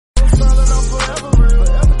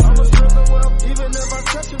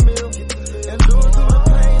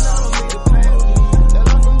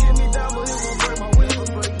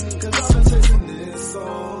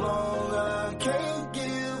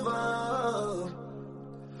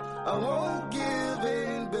I won't give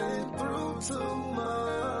in, been through too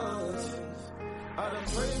much. I done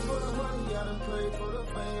prayed for the money, I done prayed for the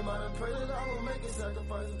fame. I done prayed that I will make a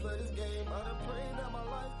sacrifice and play this game. I done prayed that my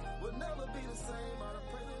life would never be the same. I done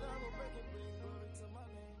prayed that I will make it bring glory to my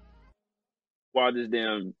name.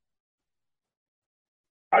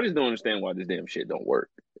 I just don't understand why this damn shit don't work.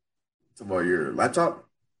 It's about your laptop?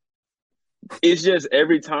 It's just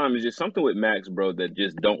every time it's just something with Macs, bro, that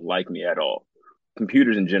just don't like me at all.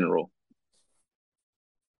 Computers in general.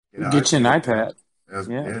 Get you an iPad.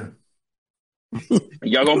 Yeah.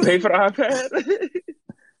 Y'all gonna pay for the iPad?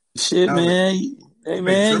 Shit, man. Hey,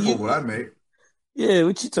 man. Triple what I make. Yeah,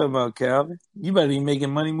 what you talking about, Calvin? You better be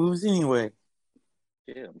making money moves anyway.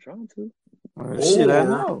 Yeah, I'm trying to. Shit, I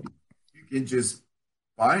know. You can just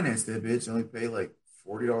finance that bitch and only pay like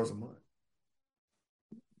 $40 a month.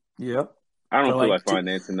 Yep. I don't feel like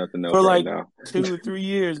financing nothing else for right like now. 2 or 3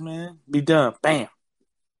 years, man. Be done. Bam.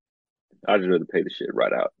 I just rather pay the shit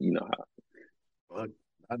right out. You know how. Well,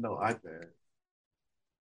 I know iPad.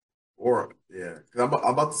 Or because I'm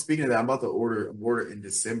about to speaking of that. I'm about to order in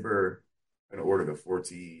December. I'm gonna order the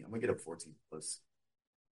 14. I'm gonna get a 14 Plus.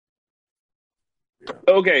 Yeah.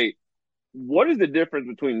 Okay, what is the difference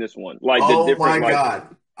between this one? Like,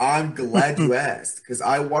 God, I'm glad you asked because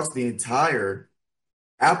I watched the entire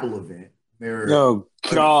Apple event. Oh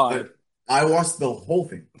God, I watched the whole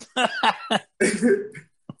thing.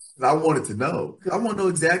 I wanted to know. I want to know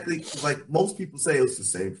exactly. Like most people say, it's the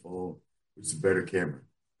same phone, which is a better camera.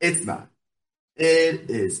 It's not. It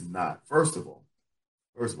is not. First of all,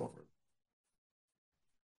 let's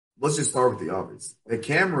just start with the obvious. The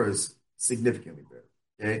camera is significantly better,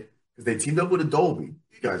 okay? Because they teamed up with Adobe.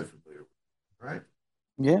 You guys are familiar with it, right?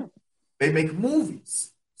 Yeah. They make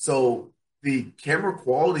movies. So the camera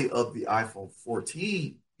quality of the iPhone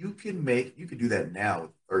 14, you can do that now with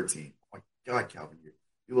 13. Oh my God, Calvin, you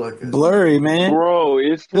look like blurry, man. Bro,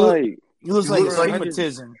 it's like you look like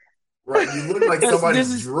astigmatism. Right, you look like somebody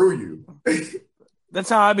drew you. That's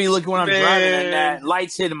how I be looking when I'm driving and that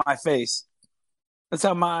lights hitting my face. That's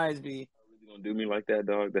how my eyes be. You gonna do me like that,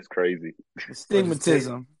 dog? That's crazy.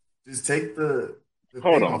 Astigmatism. Just take the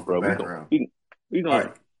hold on, bro. We gonna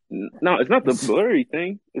right. No, it's not the blurry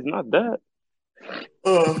thing. It's not that.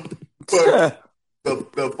 But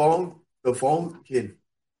the phone you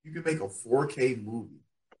can make a 4K movie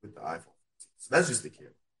with the iPhone. So that's just the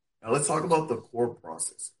camera. Now let's talk about the core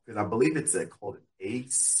processor because I believe it's called an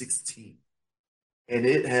A16, and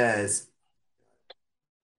it has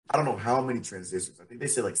I don't know how many transistors. I think they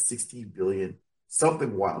said like 16 billion,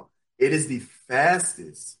 something wild. It is the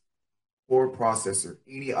fastest core processor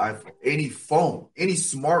any iPhone, any phone, any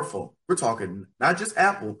smartphone. We're talking not just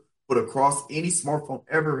Apple, but across any smartphone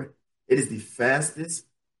ever. It is the fastest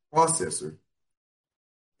processor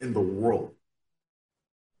in the world.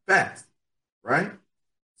 Fast, right?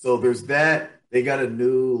 So there's that. They got a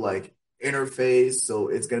new interface, so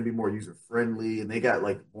it's gonna be more user friendly, and they got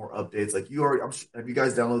more updates. Like have you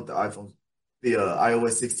guys downloaded the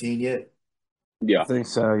iOS 16 yet? Yeah, I think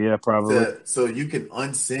so. Yeah, probably. So you can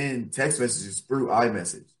unsend text messages through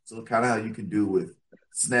iMessage. So kind of how you can do with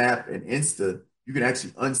Snap and Insta, you can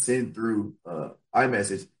actually unsend through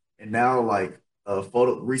iMessage. And now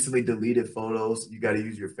recently deleted photos, you got to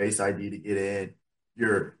use your Face ID to get in.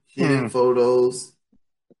 Your hidden photos.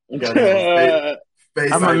 I'm a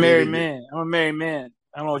married man. I don't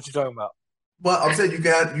know what you're talking about. But I'm saying you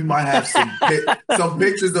might have some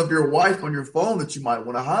pictures of your wife on your phone that you might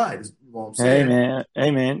want to hide. Is what I'm saying.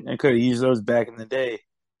 Hey man, I could have used those back in the day,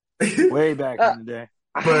 way back in the day.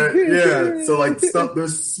 But yeah, so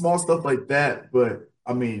there's small stuff like that. But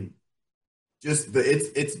I mean, just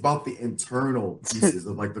it's about the internal pieces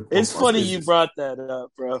of the. It's funny you brought that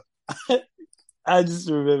up, bro. I just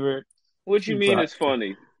remember. What you mean it's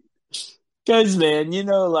funny? Because man,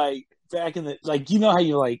 back in the you know how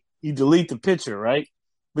you delete the picture, right?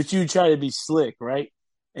 But you try to be slick, right?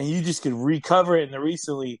 And you just could recover it and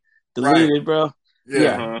recently delete it, bro.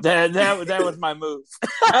 Yeah. That was my move.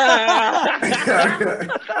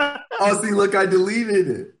 Oh, see, look, I deleted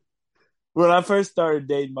it. When I first started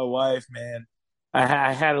dating my wife, man,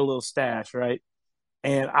 I had a little stash, right?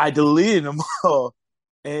 And I deleted them all.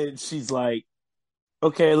 And she's like,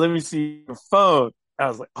 okay, let me see your phone. I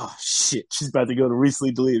was like, oh, shit. She's about to go to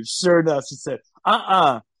recently deleted. Sure enough, she said,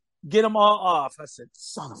 get them all off. I said,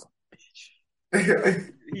 son of a bitch.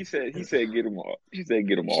 he said, get them all. She said,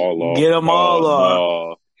 get them all off. Get them all off.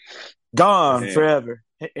 No. Gone forever.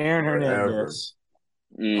 Aaron Hernandez.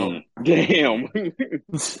 Damn.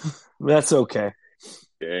 That's okay.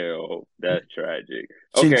 Damn, that's tragic.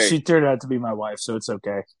 Okay. She turned out to be my wife, so it's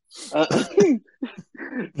okay.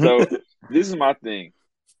 So this is my thing.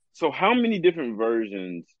 So how many different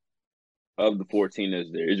versions of the 14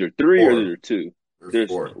 is there? Is there three or is Four. there two? There's There's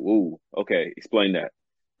four. ooh, okay. Explain that.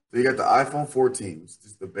 So you got the iPhone 14, which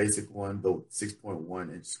is the basic one, the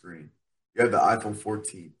 6.1-inch screen. You have the iPhone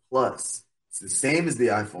 14 Plus. It's the same as the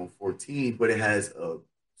iPhone 14, but it has a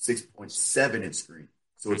 6.7-inch screen.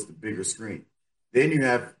 So it's the bigger screen. Then you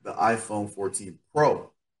have the iPhone 14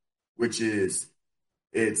 Pro, which is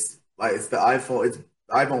it's the iPhone. It's the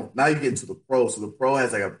iPhone. Now you get into the Pro. So the Pro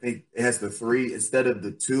has like I think it has the three instead of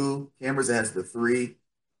the two cameras. It has the three,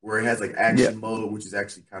 where it has like Yeah. action mode, which is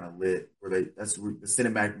actually kind of lit. That's the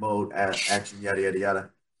cinematic mode, action, yada yada yada.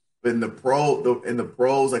 But in the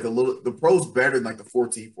pros, like the pros better than like the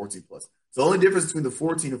 14, 14 plus. So the only difference between the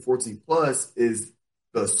 14 and 14 plus is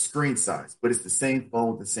the screen size, but it's the same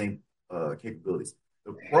phone with the same capabilities.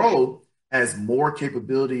 The Pro has more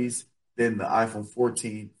capabilities than the iPhone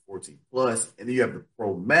 14, 14 plus, and then you have the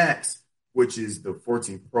Pro Max, which is the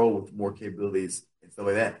 14 Pro with more capabilities and stuff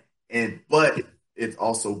like that. But it's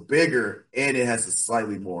also bigger and it has a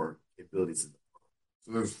slightly more capabilities in the Pro.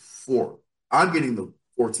 So there's four. I'm getting the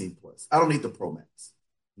 14 plus. I don't need the Pro Max.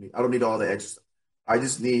 I don't need all the extra stuff. I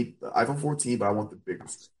just need the iPhone 14, but I want the bigger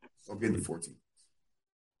screen. So I'm getting the 14.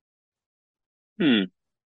 Hmm.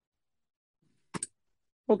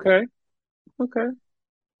 Okay. Okay.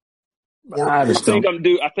 I I just think don't. I'm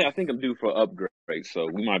due. I think I'm due for an upgrade. So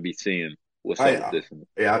we might be seeing what's up with I this one.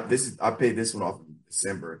 yeah, I paid this one off in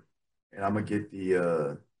December, and I'm gonna get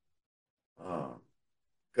the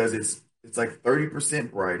because it's like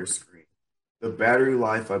 30% brighter screen. The battery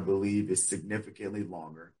life, I believe, is significantly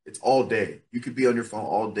longer. It's all day. You could be on your phone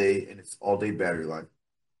all day, and it's all day battery life,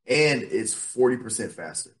 and it's 40%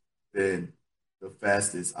 faster than the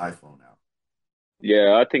fastest iPhone out.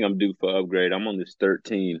 Yeah, I think I'm due for upgrade. I'm on this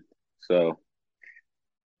 13, so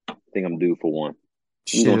I think I'm due for one.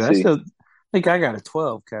 We Shit, gonna I see. still think I got a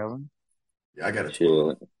 12, Calvin. Yeah, I got a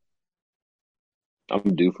 12. Shit,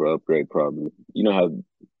 I'm due for upgrade probably. You know how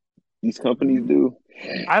these companies do?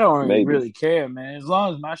 I don't even Maybe. really care, man. As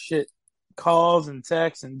long as my shit calls and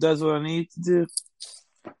texts and does what I need to do,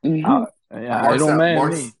 Hmm. it don't matter to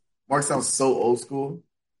Mark me. Mark sounds so old school.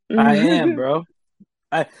 I am, bro.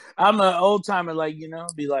 I I'm an old timer, like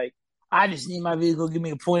be like, I just need my vehicle to give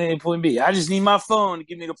me a point A to point B. I just need my phone to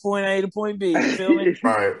give me the point A to point B. You feel me?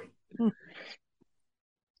 Right.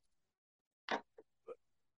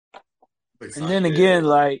 And Excited.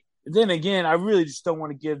 then again, I really just don't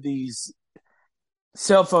want to give these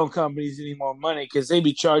cell phone companies any more money because they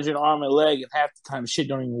be charging arm and leg, and half the time shit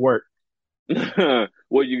don't even work.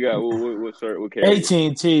 What you got? What sir? What carrier?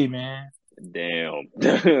 AT&T, man, Damn.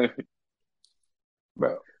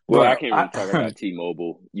 bro, Well, I bro. can't really talk. I got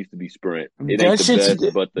T-Mobile. Used to be Sprint. It ain't That the shit's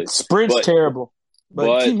best, but Sprint's but terrible, but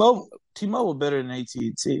but T-Mobile better than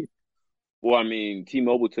AT&T. well, I mean,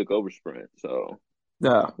 T-Mobile took over Sprint, so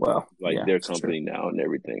Well, like yeah, their it's true. company now and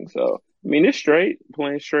everything. So I mean, it's straight,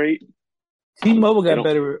 playing straight. T-Mobile They got don't.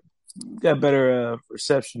 better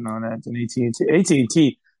reception on that than AT&T.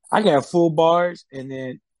 AT&T, I got full bars and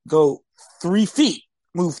then go 3 feet,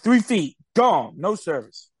 move 3 feet, gone, no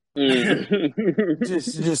service. Mm.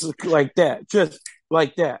 Just like that, just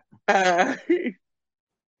like that.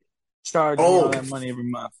 Charge me all Oh, that money every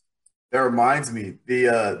month. that reminds me.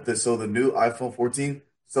 The new iPhone 14.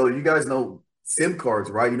 So you guys know SIM cards,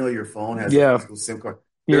 right? You know your phone has a Yeah, physical SIM card.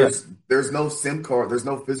 yeah. There's no SIM card. There's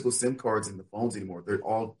no physical SIM cards in the phones anymore. They're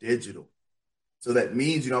all digital. So that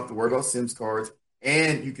means you don't have to worry about SIM cards,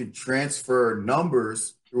 and you can transfer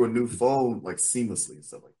numbers through a new phone like seamlessly and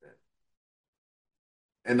stuff like that.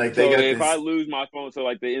 And like they So got if I this. lose my phone, so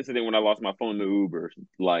like the incident when I lost my phone to Uber,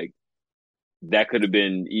 like that could have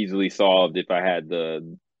been easily solved if I had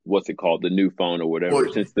the what's it called, the new phone or whatever,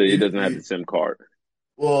 Well, since it doesn't have the SIM card.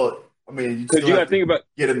 well, I mean, you Because still you got have to think to about,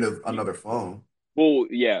 get another phone. well,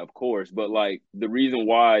 yeah, of course, but like the reason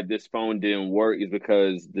why this phone didn't work is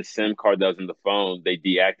because the SIM card that was in the phone they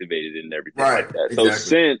deactivated it and everything Right, like that.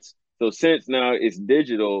 exactly. So since now it's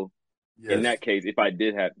digital, in Yes. that case, if I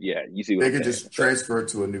did have, yeah, you see what They I'm could saying. just So transfer it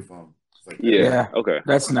to a new phone. It's like that. yeah, Yeah, okay.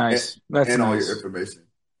 that's And, nice. That's and all your nice. information.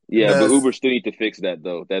 And Yeah, but that's, Uber still need to fix that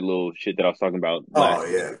though. That little shit that I was talking about oh, last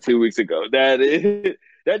yeah. 2 weeks ago. That is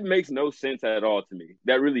that makes no sense at all to me.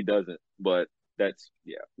 That really doesn't. But that's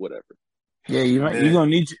yeah, whatever. Yeah, And you're then,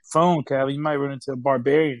 gonna need your phone, Calvin. You might run into a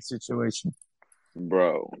barbarian situation.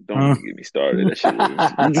 Bro, don't Mm. even get me started. That shit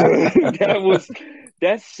was that was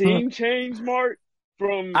that scene change, Mark,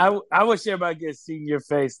 from I wish everybody could see your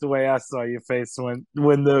face the way I saw your face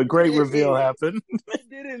when the great reveal happened it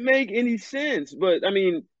didn't make any sense. But I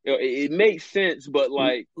mean, it makes sense, but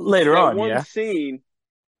like later that on. one Yeah, scene,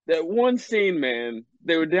 that one scene, man,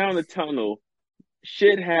 they were down the tunnel.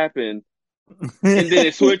 shit happened, and then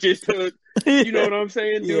it switches to, you know what I'm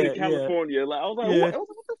saying, dude, in Yeah, yeah, California. Like I was like, yeah. what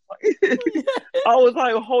the fuck? I was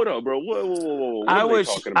like, hold up, bro. Whoa. What I are they wish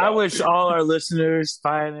talking I about? wish all our listeners,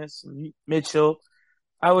 Finest, Mitchell,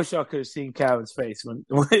 I wish y'all could have seen Calvin's face when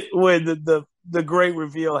the great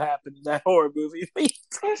reveal happened in that horror movie. I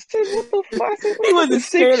said, what the fuck? I said, He what type of wasn't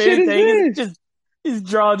sick scared of shit is anything. this? Just his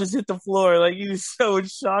jaw just hit the floor. Like he was so in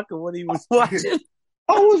shock of what he was watching.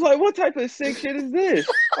 I was like, what type of sick shit is this?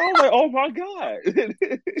 I was like, oh my God. He didn't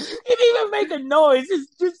even make a noise.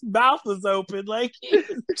 His mouth was open. Like he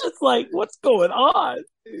was just like, what's going on?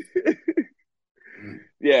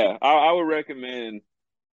 Yeah, I would recommend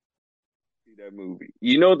that movie.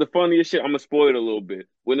 You know the funniest shit? I'm gonna spoil it a little bit.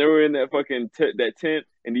 When they were in that fucking that tent,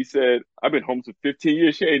 and he said, "I've been home for 15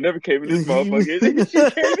 years. She ain't never came in this motherfucker." And she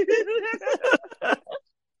came in. I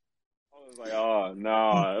was like, "Oh no!"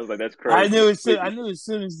 I was like, "That's I crazy." knew as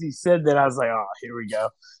soon as he said that, I was like, "Oh, here we go."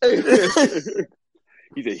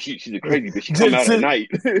 He said, "She's a crazy bitch. She come out at night."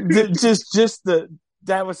 just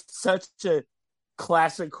that was such a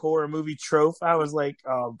classic horror movie trope. I was like,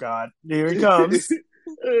 "Oh God, here it comes."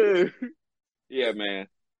 Yeah, man.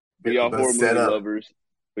 For Get y'all the horror movie setup. lovers,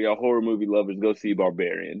 go see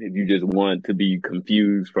Barbarian. If you just want to be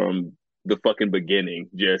confused from the fucking beginning,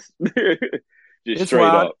 just just It's straight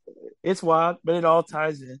wild. up. It's wild, but it all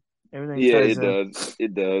ties in. Everything Yeah, ties it in. does.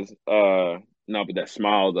 It does. No, but that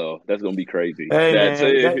smile though, that's gonna be crazy. Hey That's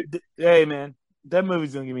man, hey man, that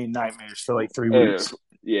movie's gonna give me nightmares for like 3 weeks.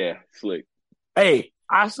 yeah, slick. Hey,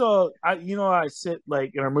 I saw. I sent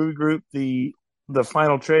like in our movie group the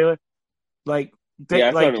final trailer. Like Yeah, I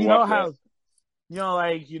still like haven't watched that. how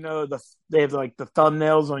they have like the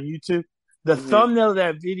thumbnails on YouTube. The thumbnail of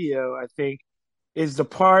that video, I think, is the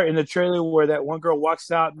part in the trailer where that one girl walks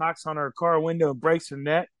out, knocks on her car window, and breaks her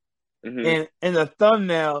neck. Mm-hmm. And in the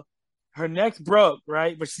thumbnail, her neck's broke,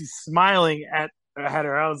 right? But she's smiling at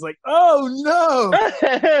her. I was like, oh no,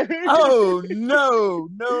 oh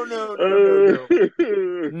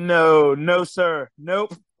no, sir,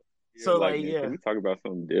 nope. Yeah, So like, like, man, yeah. can we talk about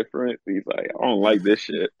something different? He's like, I don't like this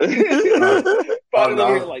shit. Uh, Probably no,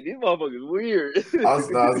 over here like, these motherfuckers weird. I was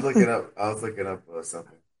looking up. I was looking up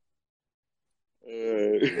something.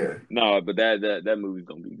 Yeah. No, but that movie's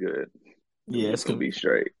gonna be good. Yeah, It's gonna be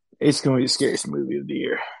straight. it's gonna be the scariest movie of the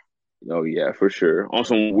year. Oh yeah, for sure. On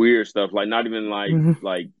some weird stuff, like not even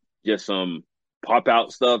like just some pop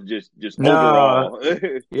out stuff, just No, overall.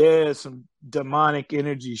 yeah, some demonic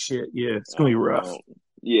energy shit. Yeah, it's gonna be rough.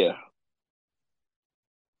 Yeah.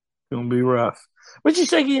 It's gonna be rough. What you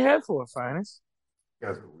shaking your head for, Finest? You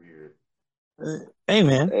guys are weird. Hey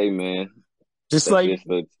man, Hey man, just that's like just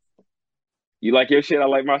the. You like your shit, I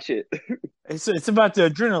like my shit. it's about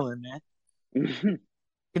the adrenaline, man.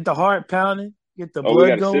 Get the heart pounding, get the Oh, we blood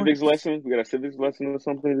got a going. civics lesson. We got a civics lesson or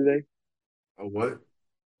something today. A what?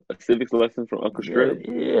 A civics lesson from Uncle Strip.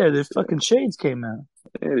 Yeah, the fucking shades came out.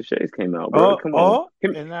 Yeah, the shades came out, bro. Come on,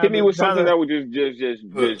 and hit me with something Look, that would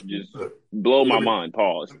just look. blow my Let me, mind.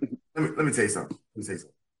 Pause. let me tell you something. Let me tell you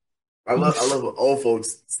something. I love when old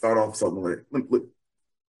folks start off something like, look,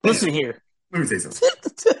 listen here. let me tell you something.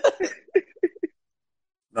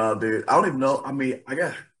 No, dude, I don't even know. I mean, I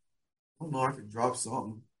don't know if I can drop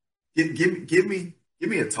something. Give me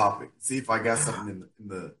a topic. See if I got something in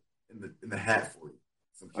the hat for you.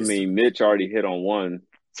 Some I mean, Mitch already hit on one.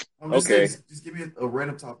 I'm just saying, just give me a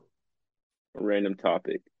random topic. A random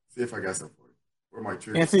topic. See if I got something for you. Where my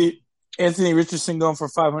tricks? Anthony Richardson going for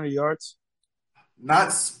 500 yards.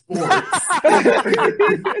 Not sports.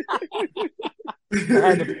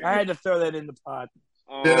 I had to throw that in the pod.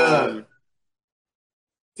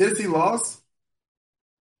 Tennessee lost?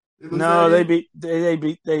 No, they beat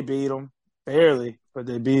them barely, but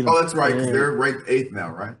they beat them. Oh, that's right, because they're ranked 8th now,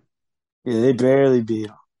 right? Yeah, they barely beat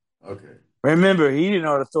them. Okay. Remember, he didn't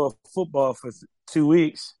know how to throw a football for 2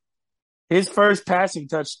 weeks. His first two passing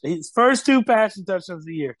touchdowns of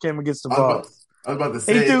the year came against the Bucs. I was about to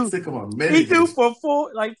say, he threw for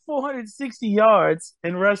 460 yards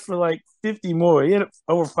and rushed for like 50 more. He had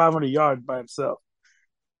over 500 yards by himself.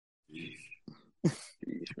 Jeez,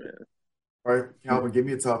 man. All right, Calvin, give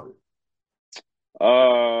me a topic.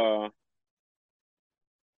 I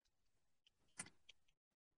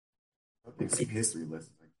think some history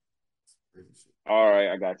lessons. All right,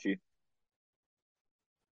 I got you.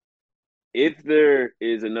 If there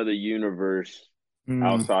is another universe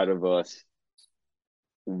outside of us,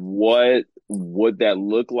 what would that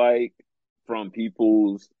look like from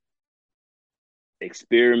people's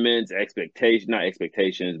experiments, not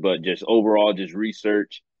expectations, but just overall just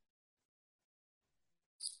research?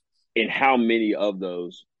 And how many of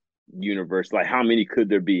those universe, like how many could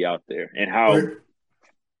there be out there? And how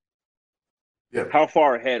Yeah. How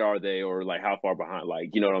far ahead are they, or like how far behind? Like,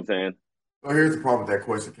 you know what I'm saying? So here's the problem with that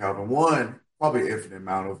question, Calvin. One, probably an infinite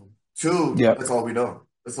amount of them. Two, Yeah. that's all we know.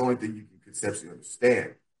 That's the only thing you can conceptually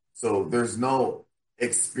understand. So there's no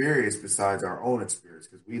experience besides our own experience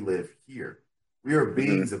because we live here. We are Hmm.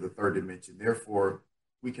 beings of the third dimension. Therefore,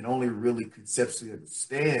 we can only really conceptually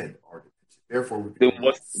understand our dimension. Therefore, we can Then only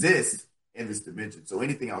what's exist in this dimension. So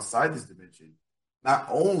anything outside this dimension not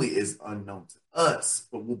only is unknown to us,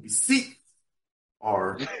 but will be seek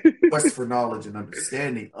our quest for knowledge and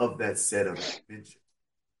understanding of that set of dimension.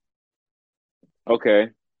 okay?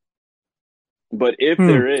 But if Hmm.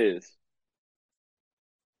 there is,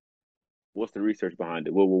 what's the research behind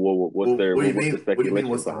it? What's Well, their what do you what's the mean? What do you mean? speculation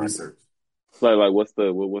What's the behind it? research? Like what's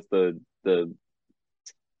the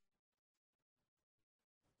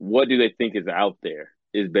what do they think is out there?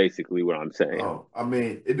 Is basically what I'm saying. Oh, I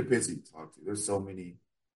mean, it depends who you talk to. There's so many.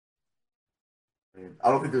 And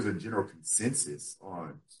I don't think there's a general consensus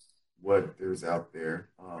on what there's out there.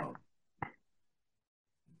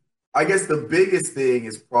 I guess the biggest thing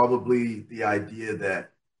is probably the idea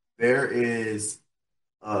that there is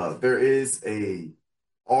a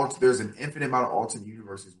there's an infinite amount of alternate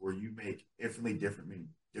universes where you make infinitely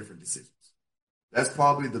different decisions. That's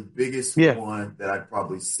probably the biggest Yeah. one that I'd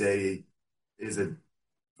probably say is a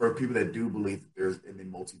for people that do believe that there's in the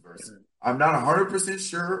multiverse. I'm not 100%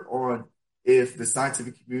 sure on if the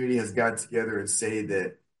scientific community has gotten together and say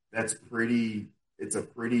that that's pretty it's a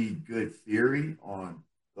pretty good theory on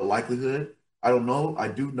the likelihood. I don't know. I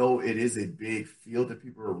do know it is a big field that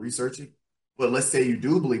people are researching. But let's say you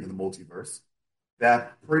do believe in the multiverse.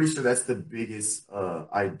 That pretty sure that's the biggest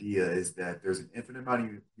idea is that there's an infinite amount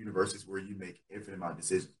of universes where you make infinite amount of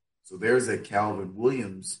decisions. So there's a Calvin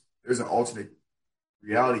Williams. There's an alternate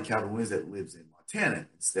reality Calvin Williams that lives in Montana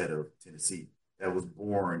instead of Tennessee. That was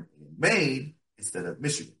born in Maine instead of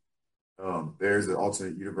Michigan. There's an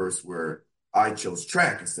alternate universe where I chose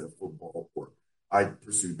track instead of football, or I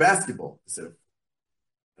pursued basketball instead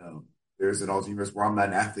of. There's an alternate universe where I'm not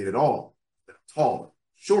an athlete at all. That I'm taller,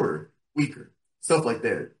 shorter, weaker, stuff like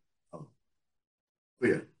that. But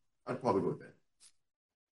yeah, I'd probably go with that.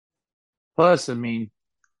 Plus, I mean,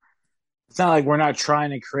 it's not like we're not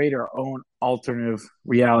trying to create our own alternative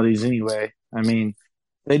realities anyway. I mean,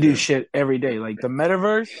 they do Yeah, shit every day. Like the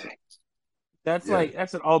metaverse, yeah,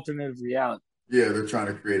 that's an alternative reality. yeah. They're trying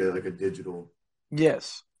to create like a digital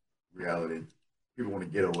Yes. reality. People want to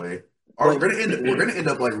get away. All right, Like we're gonna end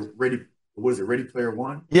up like ready. What is it? Ready Player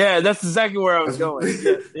One. yeah, that's exactly where I was That's going.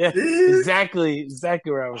 Yeah, yeah. Exactly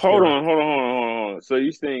where I was Hold going. on, hold on, hold on, hold on. So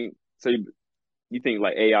you think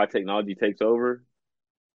like AI technology takes over?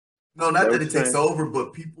 no, Is that not that what it you're takes saying? over,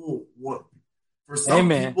 but people want. For Hey some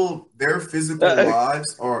man. people, their physical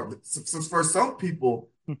lives are. For some people,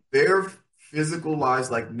 their physical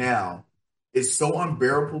lives, like now, is so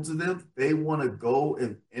unbearable to them. They want to go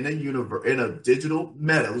in a universe, in a digital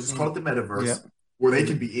meta. Let's just call it the Yeah. metaverse, where they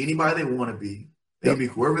can be anybody they want to be. They Yep. can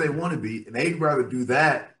be whoever they want to be, and they'd rather do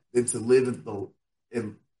that than to live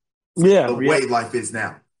in Yeah, the way life is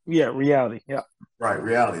now. reality. Yeah. Right,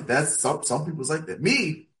 reality. That's some people's like that.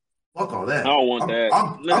 Me, fuck all I that. don't want that.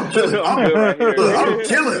 I'm killing. I'm good right here. Look, I'm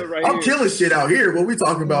good right I'm here. killing shit out here. What we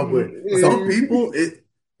talking about? But some Mm. people,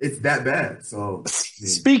 it's that bad. So I mean,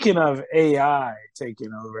 Speaking of AI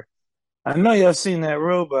taking over, I know y'all seen that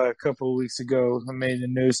robot a couple of weeks ago. I made the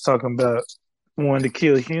news talking about wanting to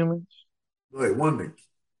kill humans wait, one thing.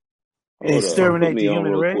 and Hold up. Put exterminate me the on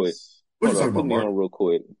human real quick. race. What you Hold up. talking Put about, me on Mark? real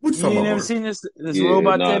quick. What you You talking ain't about, never Mark? seen this Yeah,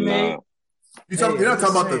 robot nah, they nah. made? Hey, You're I'm not talking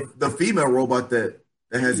just about saying. the female robot that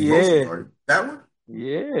has emotions, Yeah, are you? That one?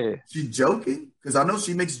 yeah. She joking? Because I know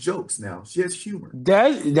she makes jokes now. She has humor.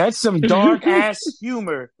 That's some dark ass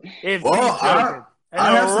humor. If Well, she's joking, and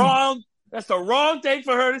I have some. that's the wrong thing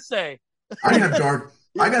for her to say. I have dark.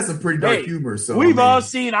 I got some pretty dark Hey, humor. So I we've all mean,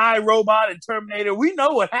 seen iRobot and Terminator. We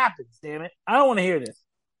know what happens. Damn it! I don't want to hear this.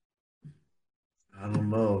 I don't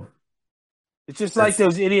know. It's just like That's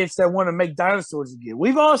those idiots that want to make dinosaurs again.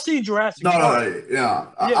 We've all seen Jurassic no, Park. yeah.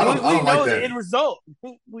 Yeah, I we don't like know the that. end result.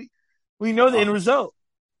 We know the end result.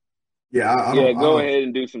 Yeah, Yeah, I go don't. ahead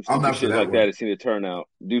and do some I'm stupid not for shit that like that one. and see it turn out.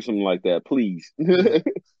 Do something like that, please. No,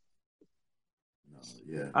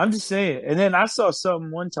 yeah. I'm just saying. And then I saw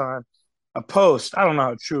something one time, a post. I don't know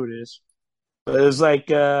how true it is, but it was like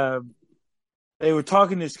they were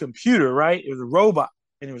talking to this computer, right? It was a robot,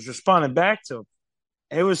 and it was responding back to them.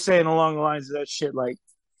 And it was saying along the lines of that shit, like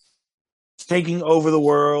taking over the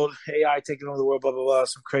world, AI taking over the world, blah blah blah,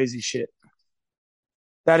 some crazy shit.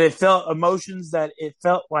 That it felt emotions that it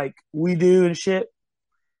felt like we do and shit.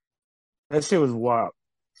 That shit was wild.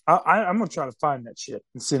 I'm gonna try to find that shit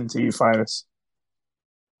and send it to you, Finest.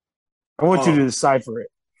 I want you to decipher it.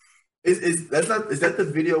 Is that the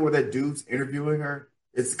video where that dude's interviewing her?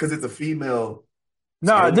 It's because it's a female.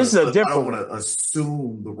 So No, this is a I different don't one. want to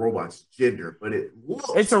assume the robot's gender, but it looks.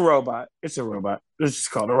 It's a robot. It's a robot. It's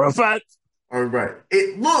just called a robot. All right.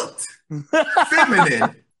 It looked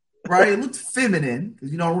feminine, right? It looked feminine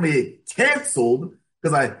because I want to get canceled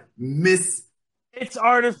because I misgendered It's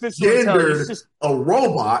artificial intelligence. a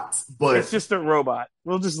robot, but It's just a robot.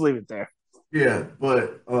 We'll just leave it there. yeah,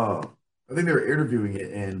 but I think they were interviewing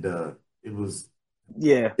it, and it was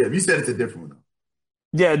Yeah. yeah. You said it's a different one. Though.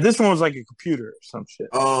 Yeah, this one was like a computer or some shit.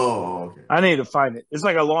 Oh, okay. I need to find it. It's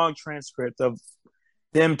like a long transcript of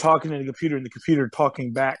them talking to the computer and the computer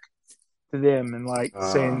talking back to them and like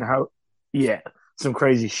saying how, yeah, some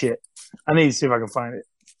crazy shit. I need to see if I can find it.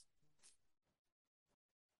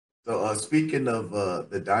 So speaking of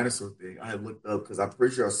the dinosaur thing, I had looked up because I'm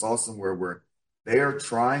pretty sure I saw somewhere where they are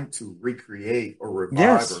trying to recreate or revive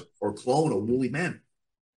Yes. or clone a woolly mammoth.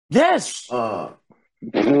 Yes, Uh,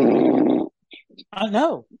 I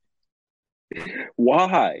know.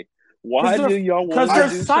 Why? Why 'Cause do they're- y'all 'cause want to they're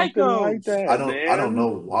do something psychos. like that? I don't know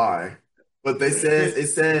why, but it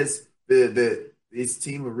says that this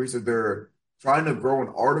team of research they're trying to grow an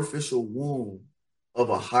artificial womb of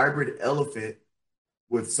a hybrid elephant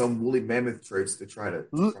with some woolly mammoth traits to try to.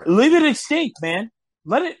 Leave it extinct, man.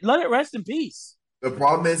 Let it rest in peace. The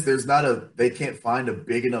problem is they can't find a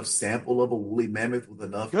big enough sample of a woolly mammoth with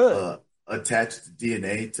enough attached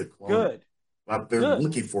DNA to clone. Good. But they're Good.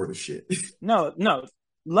 looking for the shit. No.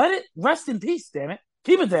 Let it rest in peace, damn it.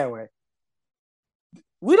 Keep it that way.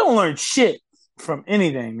 We don't learn shit from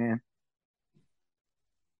anything, man.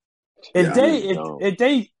 If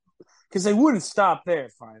they because they wouldn't stop there,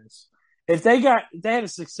 Finest. If they had a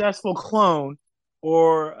successful clone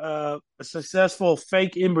or a successful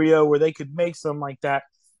fake embryo where they could make something like that,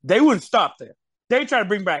 they wouldn't stop there. They try to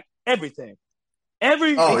bring back everything.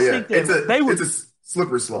 It's a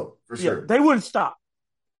slippery slope for sure. Yeah, they wouldn't stop.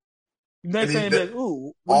 Next thing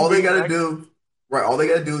all they got to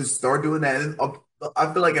do is start doing that. And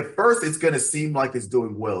I feel like at first it's going to seem like it's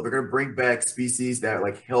doing well. They're going to bring back species that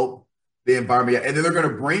like help the environment, and then they're going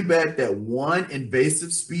to bring back that one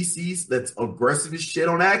invasive species that's aggressive as shit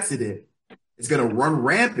on accident. It's going to run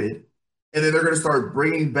rampant, and then they're going to start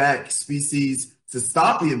bringing back species to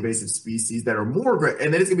stop the invasive species that are more aggressive,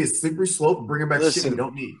 and then it's going to be a slippery slope of bringing back shit we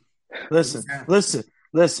don't need. Listen.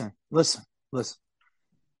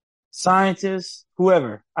 Scientists,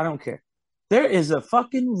 whoever, I don't care. There is a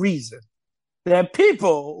fucking reason that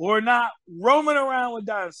people were not roaming around with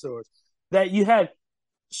dinosaurs. That you had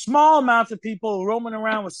small amounts of people roaming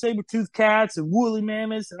around with saber-toothed cats and woolly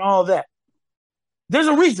mammoths and all that. There's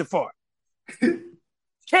a reason for it.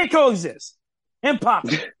 Can't coexist.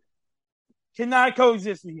 Impossible. Cannot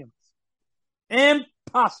coexist with humans.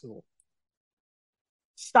 Impossible.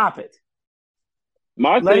 Stop it.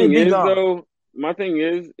 My thing is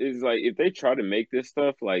like if they try to make this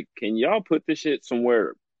stuff, like, can y'all put this shit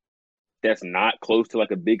somewhere that's not close to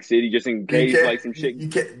like a big city, just in case like some shit. You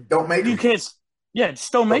can't. Don't make them. You can't. Yeah,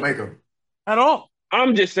 just don't make them at all.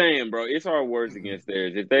 I'm just saying, bro. It's our words against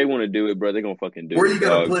theirs. If they want to do it, bro, they're gonna fucking do it. Where are you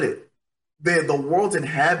gonna put it? The world's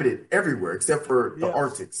inhabited everywhere except for the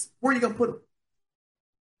Arctics. Where are you gonna put them?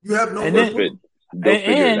 You have no. They'll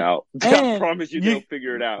figure it out. I promise you, they'll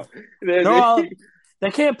figure it out.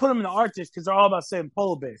 They can't put them in the Arctic because they're all about saving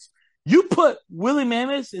polar bears. You put woolly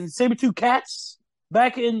mammoths and saber-tooth cats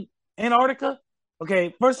back in Antarctica.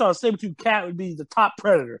 Okay, first of all, saber-tooth cat would be the top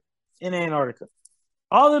predator in Antarctica.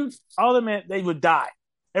 All them, they would die.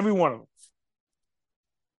 Every one of them.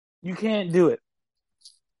 You can't do it.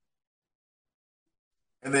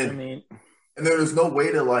 And then there's no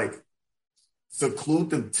way to like seclude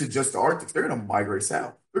them to just the Arctic. They're gonna migrate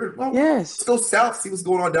south. Let's go south, see what's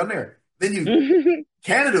going on down there. Then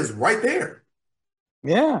Canada's right there.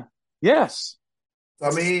 Yeah. Yes. So,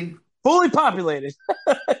 I mean, fully populated,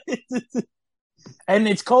 and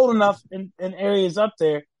it's cold enough in areas up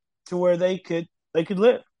there to where they could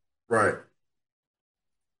live. Right.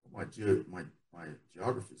 My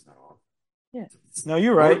geography's not off. Yeah. No,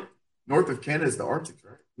 you're right. North of Canada is the Arctic,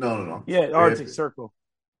 right? No. Yeah, Arctic Circle.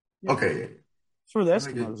 Yeah. Okay. Yeah. That's where the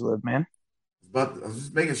Eskimos live, man. I was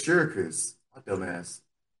just making sure because my dumb ass.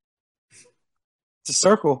 It's a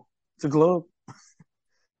circle. It's a globe.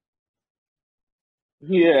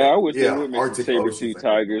 Yeah, I wish they would make some saber-tooth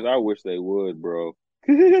tigers. I wish they would, bro.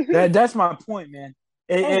 That's my point, man.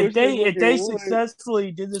 If they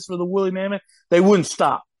successfully did this with a woolly mammoth, they wouldn't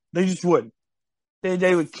stop. They just wouldn't.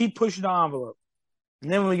 They would keep pushing the envelope.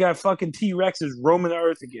 And then when we got fucking T-Rexes roaming the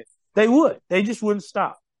earth again, they would. They just wouldn't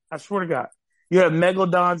stop. I swear to God. You have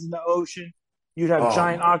megalodons in the ocean. You'd have Oh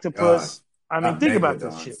giant my god. octopus. I mean, Not think about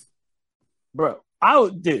this shit, megalodons. bro.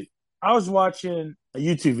 Dude. I was watching a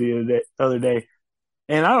YouTube video the other day,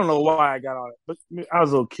 and I don't know why I got on it, but I was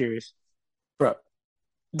a little curious, bro.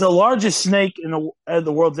 The largest snake in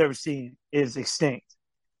the world's ever seen is extinct.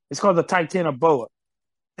 It's called the Titanoboa.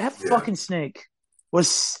 That Yeah. fucking snake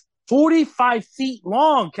was 45 feet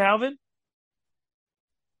long, Calvin.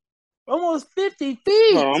 Almost 50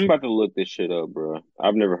 feet. Oh, I'm about to look this shit up, bro.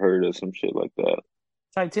 I've never heard of some shit like that.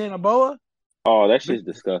 Titanoboa? Oh, that shit's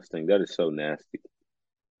disgusting. That is so nasty,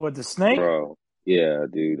 What, the snake? bro. Yeah,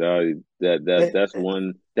 dude. That's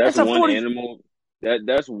one. That's That's a one 40 animal.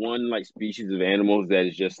 That's one like species of animals that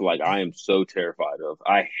is just like I am so terrified of.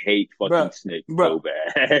 I hate fucking Bruh, snakes bruh. so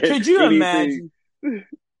bad. Could you Anything.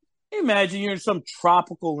 imagine you're in some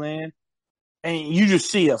tropical land and you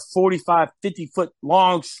just see a 45, 50 foot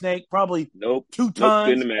long snake, probably Nope. 2 Nope. tons.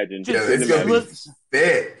 Couldn't imagine. Just- Yeah, it's Couldn't gonna imagine. be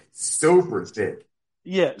thick, super thick.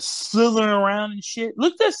 Yeah, slithering around and shit.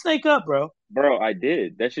 Look that snake up, bro. Bro, I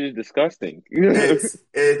did. That shit is disgusting. It's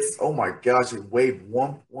oh my gosh, it weighed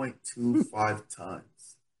 1.25 tons.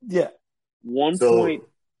 Yeah. One So point.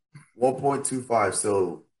 1.25,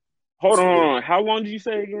 so Hold on. How long did you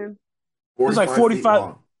say again? was like 45 feet 45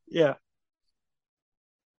 long. Yeah.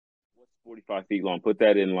 What's 45 feet long? Put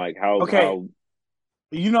that in like how Okay. how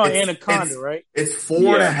You know It's- anaconda, it's- right? It's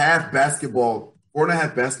four and a half basketball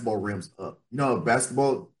rims up. You know, a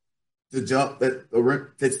basketball to jump that the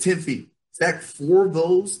rim that's 10 feet. Stack 4 of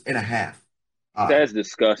those and a half. that's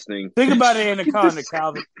disgusting. Think about an anaconda,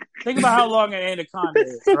 Calvin. Think about how long an anaconda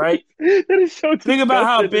is, right? That is so disgusting. Think about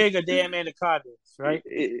how big a damn anaconda is, right?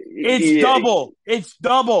 It's Yeah. double. It's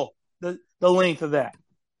double the length of that.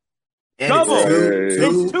 And Double.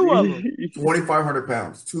 It's 2 of them. 2,500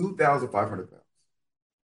 pounds. 2,500 pounds.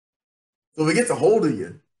 So if it gets a hold of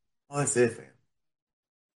you, oh, that's it, fam.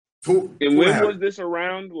 And when was this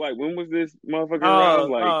around? Like, when was this motherfucker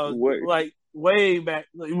around? Like, what? Like way back,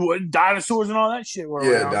 like, dinosaurs and all that shit were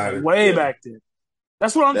Yeah, around. Like, way yeah. back then.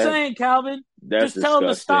 That's what I'm That- saying, Calvin. That's Just tell them to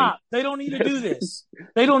disgusting. stop. They don't need to do this.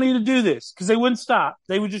 They don't need to do this because they wouldn't stop.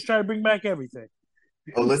 They would just try to bring back everything.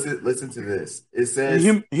 Oh, listen to this. It says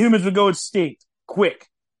Humans would go extinct quick.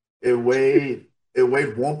 it weighed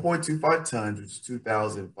 1.25 tons, which is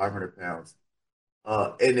 2,500 pounds.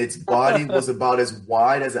 And its body was about as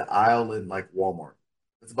wide as an aisle in like Walmart.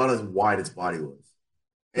 That's about as wide its body was.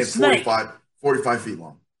 And Snake. 45 feet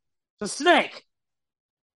long. It's a snake.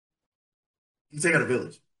 You take out a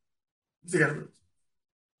village. You take out a village.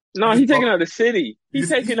 No, he's taking out a city. He's- He's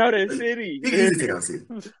taking out a city. You can easily take out a city.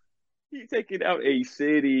 He's taking out a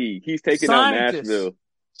city. He's taking Scientists. out Nashville.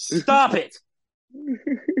 Stop it.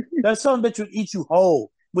 That son of a bitch would eat you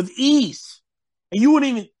whole with ease. And you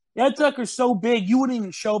wouldn't even, that sucker's so big, you wouldn't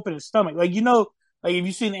even show up in his stomach. Like, you know, like if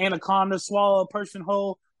you see an anaconda swallow a person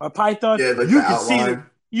whole or a python, Yeah, like you the can see outline.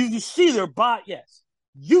 you can see their body. Yes.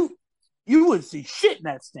 You wouldn't see shit in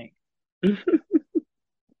that snake.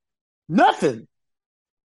 Nothing.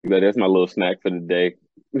 That's my little snack for the day.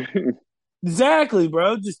 Exactly,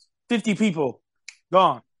 bro. Just 50 people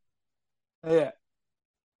gone. Yeah.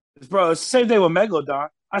 Bro, it's the same thing with Megalodon.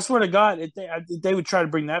 I swear to God, if they would try to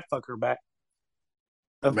bring that fucker back.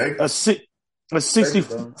 A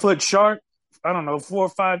 60-foot shark. I don't know, 4 or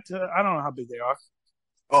 5. I don't know how big they are.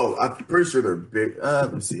 Oh, I'm pretty sure they're big.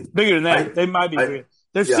 Let me see. Bigger than that. They might be bigger.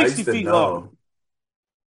 They're 60 feet long.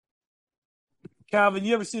 Calvin,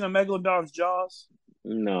 you ever seen a Megalodon's jaws?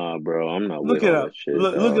 Nah, bro, I'm not Look with it all up. that shit.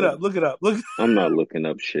 Look it dog. up. Look it up. Look. I'm not looking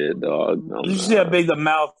up shit, dog. You see how big the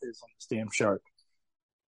mouth is on this damn shark.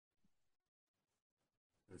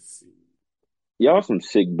 Let's see. Y'all some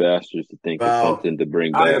sick bastards to think of something to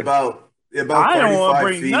bring back. About I don't want to 35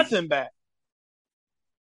 bring feet. nothing back.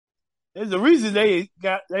 There's a reason they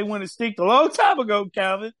went extinct a long time ago,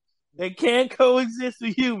 Calvin. They can't coexist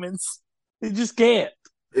with humans. They just can't.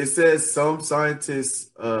 It says some scientists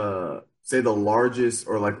say the largest,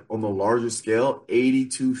 or like on the largest scale,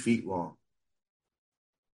 82 feet long.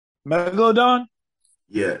 Megalodon?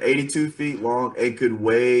 Yeah, 82 feet long. It could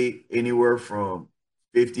weigh anywhere from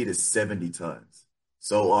 50 to 70 tons.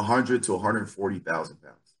 So 100 to 140,000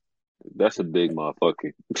 pounds. That's a big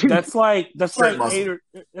motherfucker. That's like Straight muscle.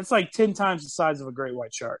 that's like 10 times the size of a great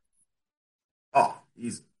white shark. Oh,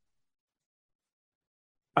 easy.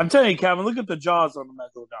 I'm telling you, Calvin, look at the jaws on the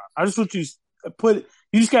Megalodon. I just want you to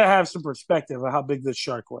you just gotta have some perspective of how big this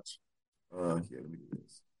shark was. Yeah, let me do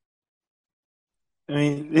this. I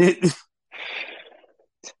mean,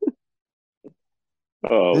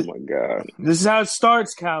 Oh my god. this is how it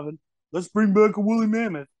starts, Calvin. Let's bring back a woolly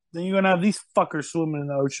mammoth. Then you're gonna have these fuckers swimming in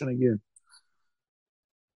the ocean again.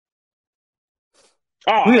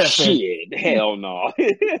 Oh Look at that shit! Hell no.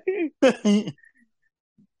 thing. It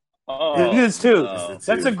Oh is too. That's the no.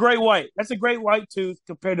 That's a two. great white. That's a great white tooth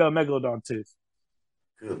compared to a megalodon tooth.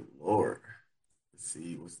 Good lord. Let's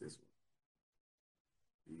see. What's this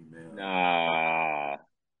one? Female. Nah.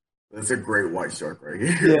 That's a great white shark right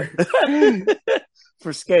Yeah. here.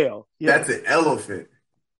 For scale. Yeah. That's an elephant.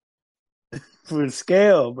 For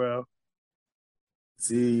scale, bro.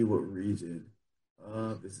 See what region.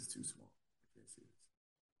 This is too small. I can't see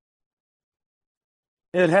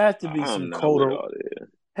It had to be I'm some not with colder. all this.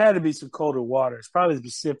 Had to be some colder waters. Probably the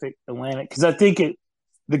Pacific, Atlantic, because I think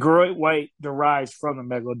the great white derives from the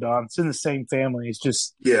megalodon. It's in the same family. It's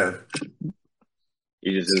just this. Yeah.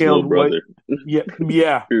 He's just his little scaled white. brother. Yeah,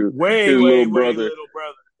 yeah. His Way, little way, way, brother. little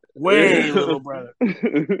brother. Way, little brother.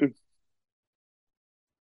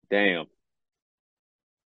 Damn.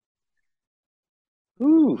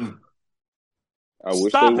 Whew. Mm. I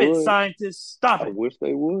wish Stop they it, would. scientists! Stop I it! wish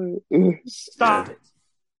they would. Stop Yeah. it!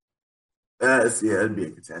 That'd be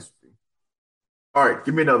a catastrophe. All right,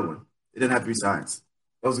 give me another one. It didn't have to be science.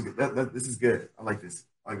 That was a good. This is good. I like this.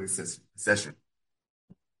 I like this session.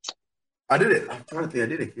 I did it. I'm trying to think. I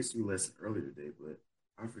did a history lesson earlier today, but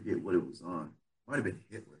I forget what it was on. Might have been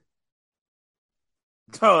Hitler.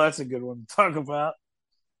 Oh, that's a good one to talk about.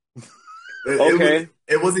 Okay.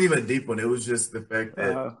 It wasn't even a deep one. It was just the fact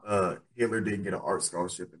that Hitler didn't get an art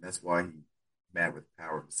scholarship, and that's why he, mad with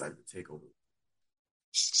power, decided to take over.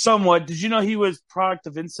 Somewhat. Did you know he was product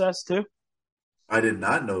of incest too? I did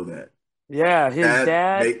not know that. Yeah, his That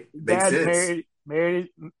dad makes sense. married.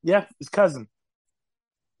 Yeah, his cousin.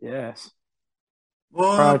 Yes.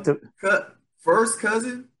 Well, Product of, first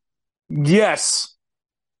cousin, yes.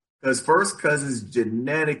 because first cousin's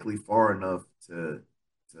genetically far enough to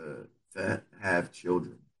have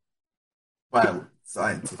children. By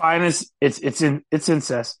scientific, Finest. It's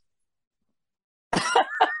incest.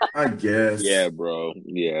 I guess. Yeah, bro.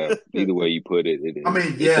 Yeah. Either way you put it, it is. I mean,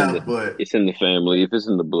 It's yeah, in the, but it's in the family. If it's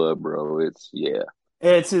in the blood, bro, it's yeah.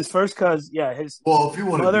 It's his first cousin. Yeah, his well, if you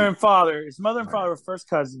want to mother be and father. His mother and right. father were first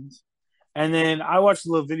cousins. And then I watched a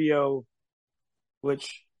little video,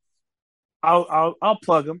 which I'll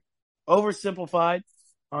plug them. Oversimplified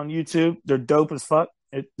on YouTube. They're dope as fuck.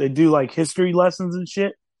 They do like history lessons and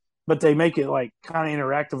shit, but they make it like kind of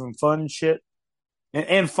interactive and fun and shit,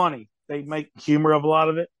 and funny. They make humor of a lot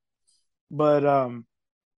of it. But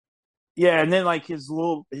yeah, and then like his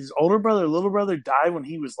older brother, little brother died when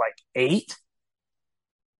he was like 8,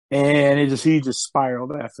 and he just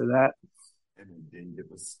spiraled after that. And it didn't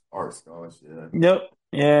give us art scholarship. Yep.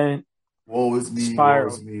 Yeah. Woe is me.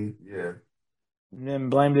 Spiraled. Woe is me. Yeah. And then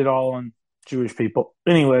blamed it all on Jewish people.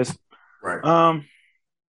 Anyways. Right.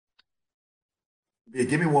 Yeah,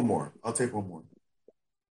 give me one more. I'll take one more.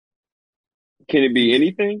 Can it be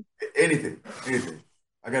anything? Anything.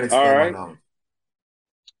 I gotta All expand right. my knowledge.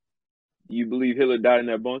 You believe Hitler died in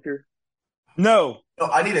that bunker? No. No,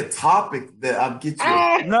 I need a topic that I'll get you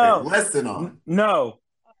a No. lesson on. No.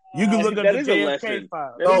 You can look up That the is a JFK lesson.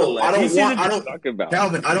 files. That is a No, I lesson. don't Talk about.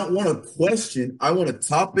 Calvin, I don't want a question. I want a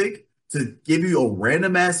topic to give you a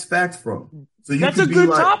random ass fact from. So you That's can a be good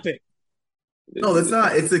like, topic. no, that's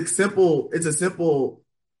not. It's a simple.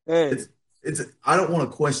 Hey, I don't want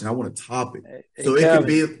a question. I want a topic. hey, So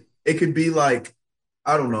Calvin, it could be like,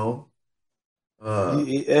 I don't know.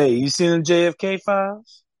 you seen the JFK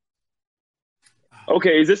files?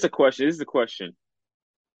 Okay, is this a question? Is this a question?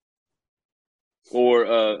 Or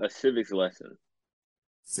a civics lesson?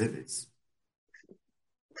 Civics.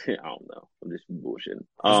 I don't know. I'm just bullshitting.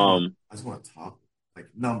 I just want a topic, like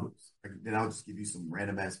numbers. Then I'll just give you some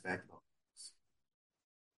random ass fact about this.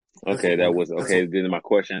 Okay, that was okay. Then my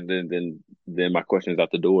question, then my question is out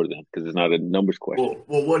the door then, because it's not a numbers question.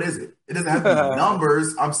 Well, what is it? It doesn't have to be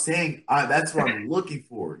numbers. I'm saying that's what I'm looking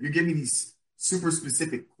for. You're giving me these super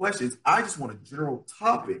specific questions. I just want a general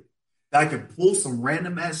topic that I can pull some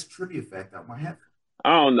random ass trivia fact out my head.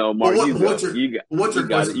 I don't know, Mark. Well, you got question, it.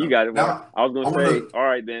 You got it, now, Mark. I was gonna say, all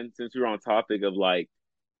right, then, since we're on topic of like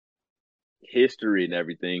history and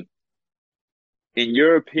everything, in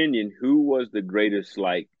your opinion, who was the greatest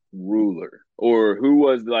like ruler, or who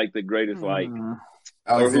was like the greatest like,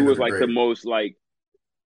 or who was like the most like?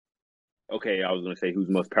 Okay, I was gonna say who's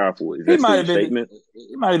most powerful. Is that still your statement?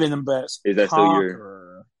 He might have been the best. Is that still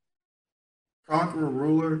your conqueror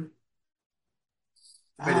ruler?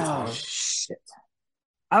 Oh shit!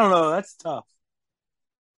 I don't know. That's tough.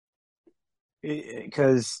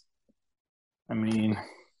 Because, I mean,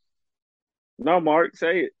 no, Mark,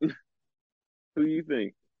 say it. Who do you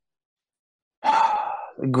think?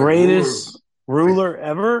 The greatest ruler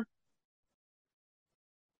ever?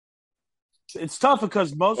 It's tough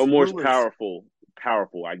because most or more rulers, powerful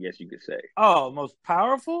powerful, I guess you could say. Oh, most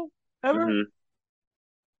powerful ever?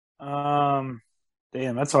 Mm-hmm.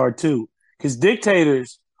 Damn, that's hard too. Because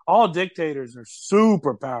all dictators are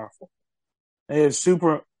super powerful. They have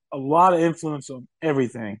a lot of influence on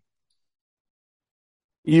everything.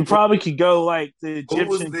 You probably could go like the Who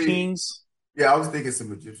was Egyptian the? kings. Yeah, I was thinking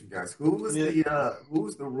some Egyptian guys. Yeah. Who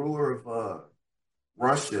was the ruler of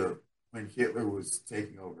Russia when Hitler was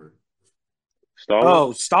taking over? Stalin.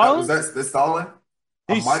 Oh, Stalin? Was that the Stalin?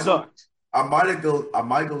 I He might go. sucked. I might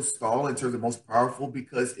go Stalin in terms of most powerful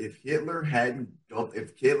because if Hitler hadn't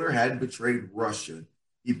betrayed Russia,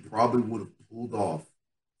 he probably would have pulled off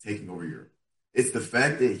taking over Europe. It's the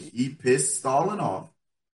fact that he pissed Stalin off,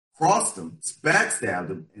 crossed him, backstabbed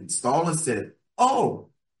him, and Stalin said, "Oh,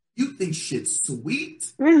 you think shit's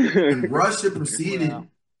sweet?" And Russia proceeded Wow.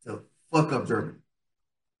 to fuck up Germany.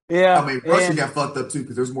 Yeah. I mean, Russia got fucked up too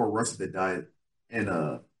because there's more Russians that died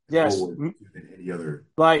in Yes. World War II than any other.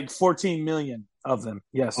 Like 14 million of them.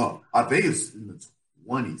 Yes. Oh, I think it's in the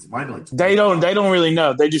 20s. It might be like 20. They don't really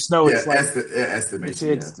know. They just know it's like estimation.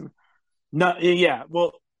 it's no, yeah.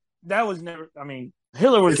 Well, that was never. I mean,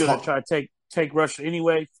 Hitler was going to try to take Russia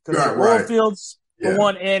anyway because the oil fields for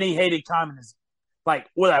one, and he hated communism, like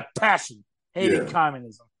with a passion, hated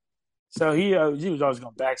communism. So he was always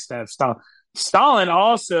going to backstab Stalin. Stalin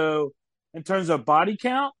also, in terms of body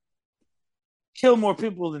count, killed more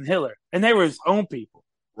people than Hitler, and they were his own people.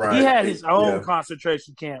 Right. He had his own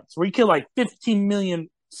concentration camps where he killed like 15 million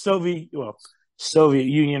Soviet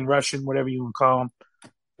Union, Russian, whatever you want to call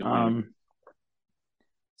them.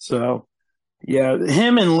 So, yeah,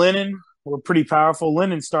 him and Lenin were pretty powerful.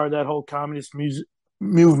 Lenin started that whole communist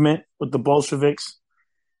movement with the Bolsheviks,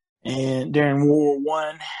 and during World War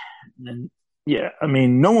I, and yeah, I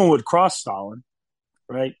mean, no one would cross Stalin,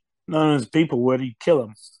 right? None of his people would. He'd kill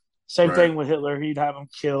him. Same thing with Hitler. He'd have him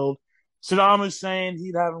killed. Saddam Hussein,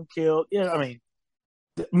 he'd have him killed. Yeah, I mean,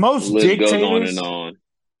 most dictators goes on and on.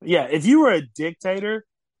 Yeah, if you were a dictator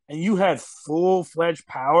and you had full-fledged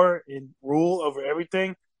power and rule over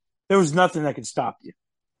everything, there was nothing that could stop you.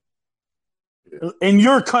 Yeah. In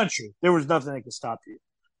your country, there was nothing that could stop you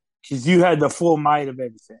because you had the full might of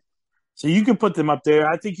everything. So you could put them up there.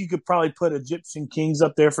 I think you could probably put Egyptian kings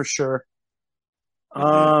up there for sure.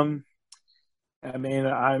 I mean,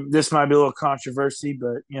 this might be a little controversy,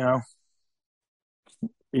 but, you know,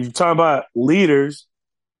 if you talk about leaders,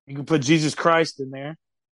 you can put Jesus Christ in there.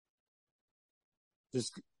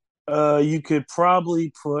 You could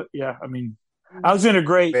probably put, I mean, Alexander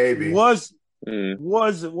Great was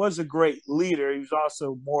a great leader. He was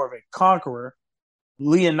also more of a conqueror.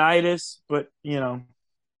 Leonidas, but, you know.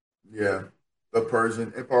 Yeah, the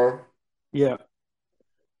Persian Empire. Yeah.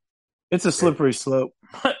 It's a slippery slope.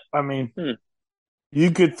 I mean,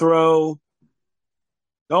 you could throw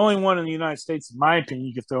the only one in the United States, in my opinion,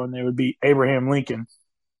 you could throw in there would be Abraham Lincoln.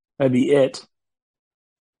 That'd be it.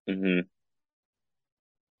 Mm-hmm.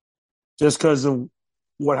 Just because of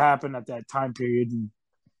what happened at that time period and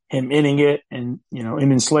him ending it and, you know,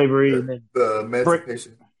 ending slavery and then the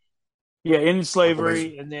emancipation. Ending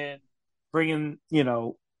slavery and then bringing, you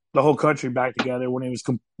know, the whole country back together when it was,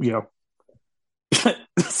 you know,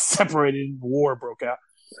 separated and the war broke out.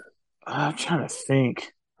 I'm trying to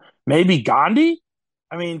think. Maybe Gandhi?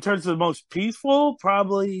 I mean, in terms of the most peaceful,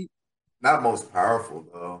 probably. Not most powerful,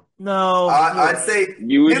 though. No. I'd say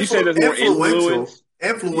you say there's more influence.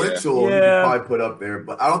 Influential, you can probably put up there,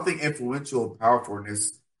 but I don't think influential and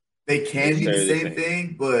powerfulness, they can be the same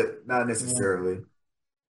thing, but not necessarily.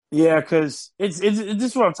 Yeah, because it's this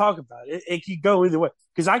is what I'm talking about. It could go either way.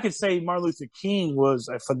 Because I could say Martin Luther King was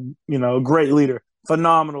a great leader,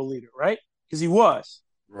 phenomenal leader, right? Because he was.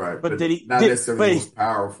 Right, but not necessarily the most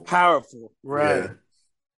powerful. Powerful, right?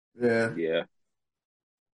 Yeah.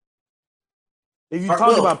 If you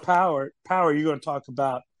talk about power, you're going to talk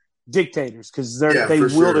about dictators because they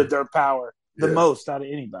wielded their power the most out of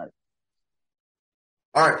anybody.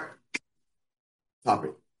 All right.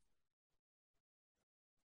 Topic.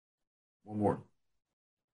 One more.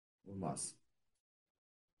 One last.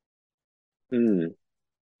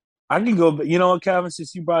 I can go, but you know what, Calvin?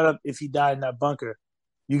 Since you brought up if he died in that bunker,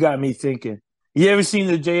 you got me thinking. You ever seen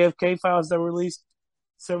the JFK files that were released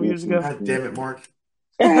several years ago? God damn it, Mark.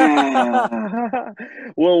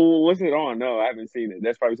 Well, what's it on? No, I haven't seen it.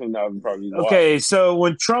 That's probably something I would probably watch. Okay, so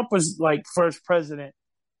when Trump was like first president,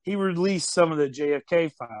 he released some of the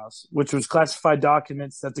JFK files, which was classified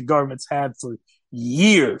documents that the government's had for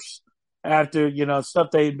years after, you know,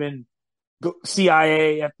 stuff they'd been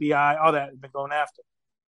CIA, FBI, all that had been going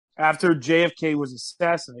after JFK was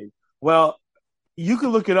assassinated. Well, you can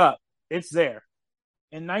look it up. It's there.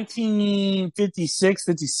 In 1956,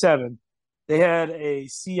 57, they had a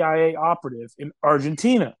CIA operative in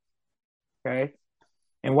Argentina. Okay.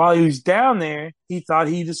 And while he was down there, he thought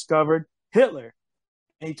he discovered Hitler.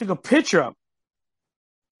 And he took a picture of him.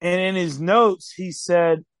 And in his notes, he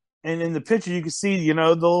said, and in the picture, you can see, the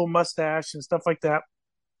little mustache and stuff like that.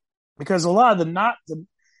 Because a lot of the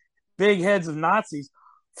big heads of Nazis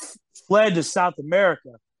fled to South America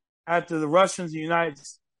after the Russians and the United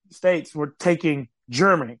States were taking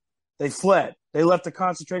Germany. They fled. They left the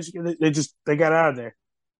concentration. They got out of there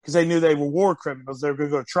because they knew they were war criminals. They were going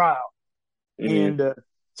to go to trial. Mm-hmm. And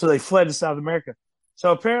so they fled to South America.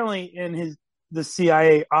 So apparently, in the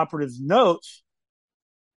CIA operative's notes,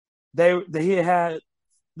 he had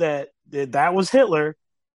that was Hitler,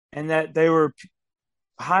 and that they were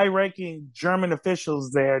high-ranking German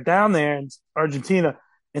officials down there in Argentina,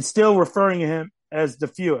 and still referring to him as the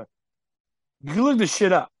Führer. You can look this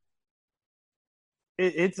shit up.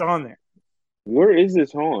 It's on there. Where is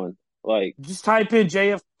this on? Like, Just type in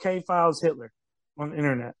JFK files Hitler on the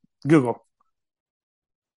internet. Google.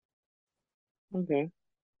 okay.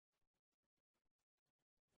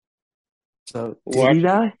 So Well, did he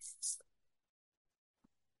die?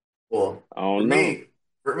 Well, I don't know.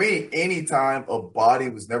 For me, anytime a body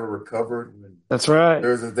was never recovered, when That's right.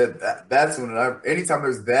 there's that's when anytime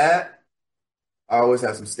there's that, I always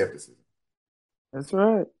have some skepticism. That's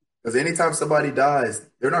right. Because anytime somebody dies,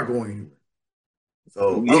 they're not going anywhere.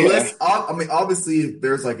 So Yeah. unless, I mean, obviously if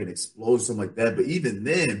there's like an explosion, something like that, but even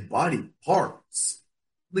then, body parts,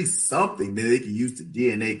 at least something that they can use to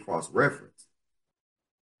DNA cross-reference.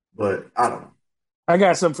 But I don't know. I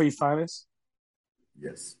got something for you, Finest.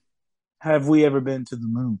 Yes. Have we ever been to the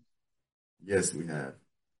moon? Yes, we have.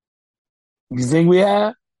 You think we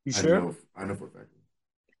have? You sure? I know for a fact.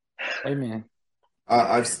 Hey, man.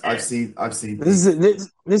 I've seen. This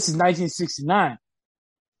is 1969.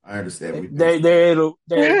 I understand. They had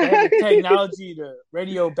the technology to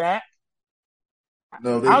radio back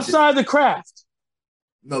No, outside the craft.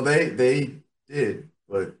 No, they did,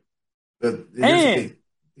 but here's the And thing.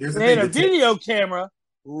 Here's the they had thing. a video camera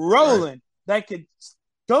rolling that could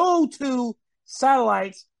go to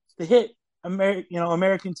satellites to hit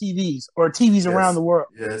American TVs or TVs around the world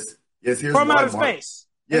Yes. Here's from why, outer Mark. space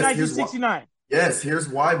in 1969. Yes, here's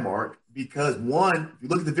why, Mark. Because one, if you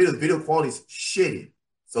look at the video quality is shitty.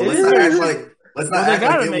 So It let's is. not act like let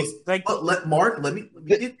me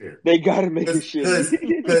get there. They gotta make it shit.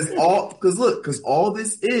 Because all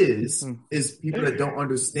this is people that don't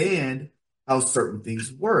understand how certain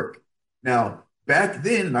things work. Now, back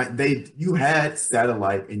then, you had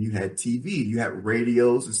satellite and you had TV, you had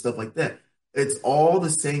radios and stuff like that. It's all the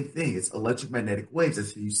same thing. It's electromagnetic waves.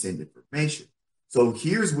 That's how you send information. So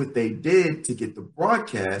here's what they did to get the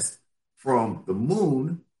broadcast from the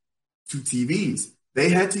moon to TVs. They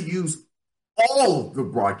had to use all of the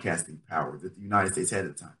broadcasting power that the United States had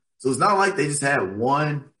at the time. So it's not like they just had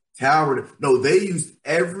one tower. No, they used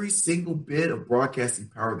every single bit of broadcasting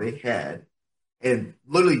power they had. And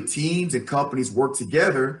literally teams and companies worked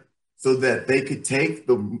together so that they could take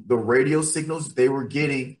the radio signals they were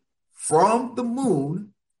getting from the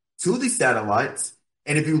moon to the satellites.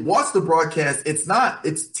 And if you watch the broadcast, it's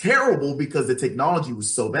terrible because the technology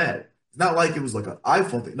was so bad. It's not like it was like an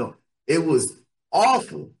iPhone thing. No, it was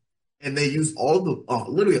awful. And they used all the,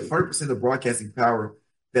 literally 100% of the broadcasting power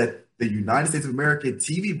that the United States of America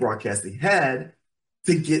TV broadcasting had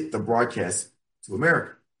to get the broadcast to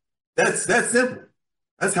America. That's simple.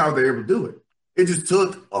 That's how they're able to do it. It just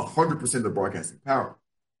took 100% of the broadcasting power.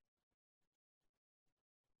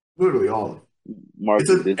 Literally all of it. It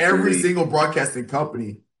took every single broadcasting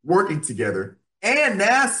company working together and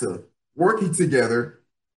NASA working together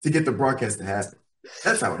to get the broadcast to happen.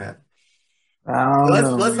 That's how it happened.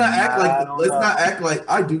 Let's not act like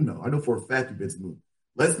I do know. I know for a fact you've been to the moon.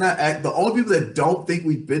 Let's not act. The only people that don't think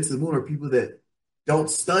we've been to the moon are people that don't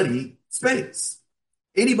study space.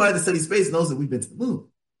 Anybody that studies space knows that we've been to the moon.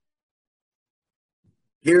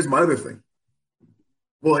 Here's my other thing.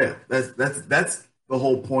 Well, yeah, that's the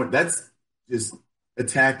whole point. That's just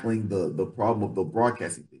tackling the problem of the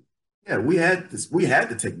broadcasting thing. Yeah, we had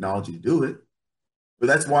the technology to do it, but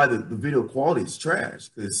that's why the video quality is trash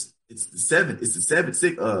because it's the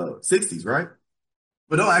 60s, right?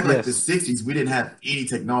 But don't act like the 60s we didn't have any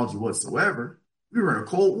technology whatsoever. We were in a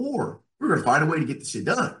Cold War. We were gonna find a way to get this shit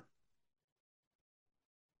done.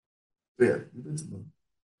 But yeah, we've been to the moon.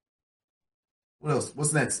 What else?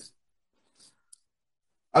 What's next?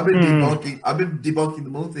 I've been debunking the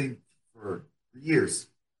moon thing for years.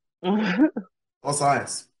 All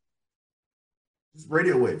science. Just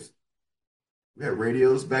radio waves. We had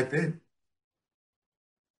radios back then.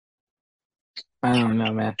 I don't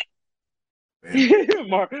know, man. Man,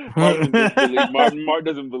 Mark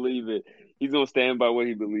doesn't believe it. He's gonna stand by what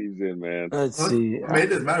he believes in, man. Let's I see. mean, it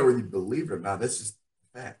doesn't matter whether you believe it or not. That's just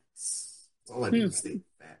facts. That's all I do is state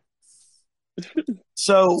facts.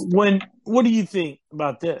 So what do you think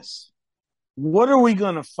about this? What are we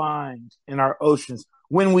going to find in our oceans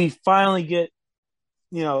when we finally get,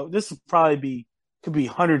 this will probably could be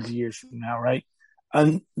hundreds of years from now, right?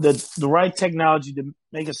 And the right technology to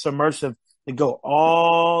make a submersive to go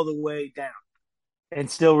all the way down and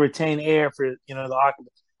still retain air for, the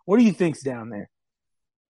occupants. What do you think's down there?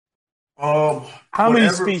 How many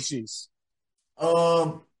Whatever. species?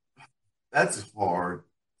 Um, that's hard.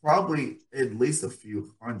 Probably at least a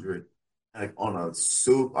few hundred, like on a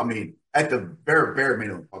soup. I mean, at the very, very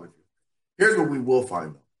minimum, probably. Here's what we will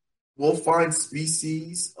find though. We'll find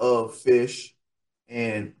species of fish,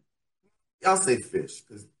 and I'll say fish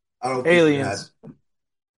because I don't think you had. Aliens.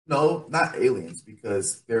 No, not aliens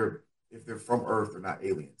because if they're from Earth, they're not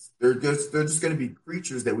aliens. They're just going to be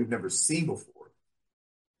creatures that we've never seen before.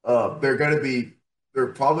 They're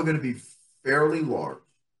probably going to be fairly large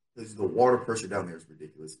because the water pressure down there is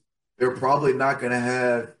ridiculous. They're probably not going to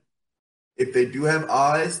have, if they do have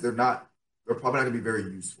eyes, they're probably not going to be very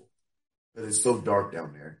useful because it's so dark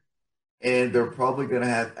down there. And they're probably going to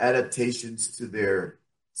have adaptations to their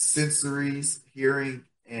sensories, hearing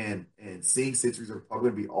and seeing sensories are probably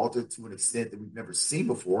going to be altered to an extent that we've never seen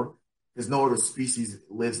before because no other species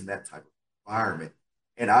lives in that type of environment.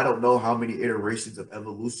 And I don't know how many iterations of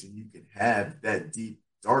evolution you can have that deep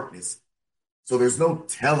darkness. So there's no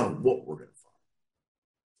telling what we're going to find.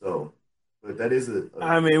 So, but that is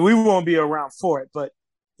I mean, we won't be around for it, but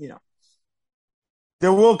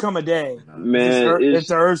there will come a day, Man, if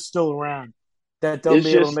the Earth's still around, that they'll it's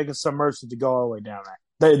be able to just make a submersive to go all the way down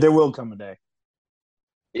there. There will come a day.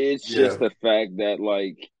 it's Yeah. just the fact that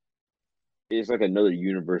it's like another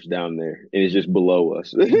universe down there, and it's just below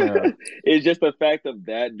us. No. It's just the fact of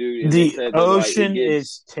that, dude. And they The said that ocean it gets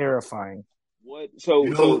is terrifying. what? So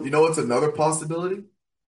you know what's another possibility?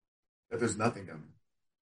 That there's nothing down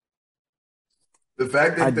there. The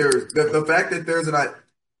fact that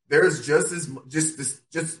there's just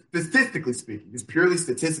statistically speaking, just purely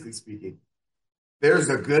statistically speaking, there's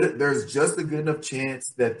just a good enough chance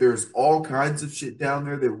that there's all kinds of shit down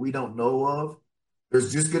there that we don't know of.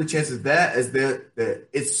 There's just good a chance of that as that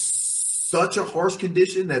it's such a harsh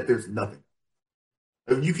condition that there's nothing.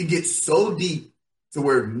 You can get so deep to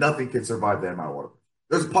where nothing can survive that amount of water.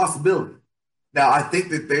 There's a possibility. Now, I think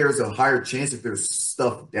that there's a higher chance if there's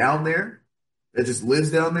stuff down there that just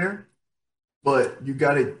lives down there. But you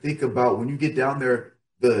got to think about when you get down there,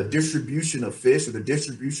 the distribution of fish or the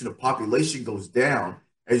distribution of population goes down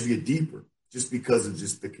as you get deeper just because of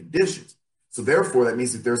just the conditions. So therefore, that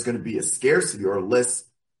means that there's going to be a scarcity or less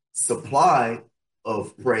supply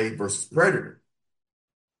of prey versus predator.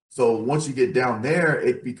 So once you get down there,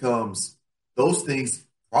 it becomes those things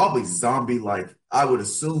probably zombie-like. I would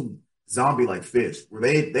assume zombie-like fish where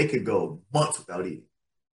they could go months without eating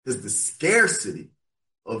because the scarcity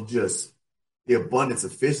of just the abundance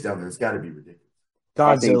of fish down there has got to be ridiculous.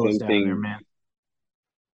 Godzilla's down there, man.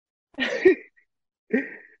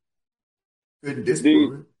 Couldn't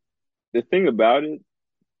disprove it. The thing about it,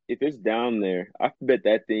 if it's down there, I bet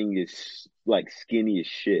that thing is skinny as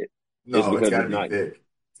shit. No, it's got to be thick.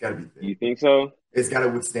 It's got to be thick. You think so? It's got to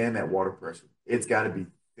withstand that water pressure. It's got to be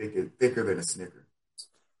thicker than a Snicker.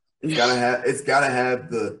 It's got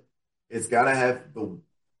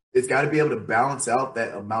to be able to balance out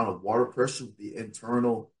that amount of water pressure with the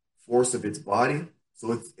internal force of its body.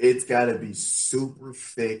 So it's got to be super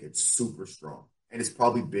thick and super strong, and it's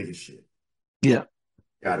probably big as shit. Yeah,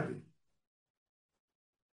 got to be.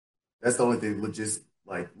 That's the only thing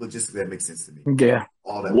logistically that makes sense to me. Yeah.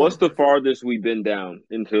 All that. What's the farthest we've been down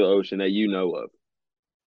into the ocean that you know of?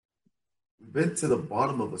 We've been to the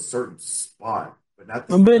bottom of a certain spot, but not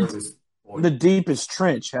We've been furthest point. the deepest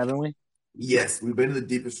trench, haven't we? Yes, we've been in the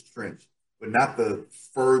deepest trench, but not the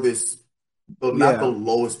furthest, not the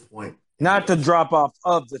lowest point. Not the drop off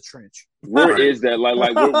of the trench. Where is that?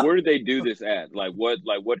 Where do they do this at?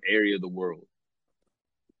 What area of the world?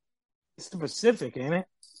 It's the Pacific, ain't it?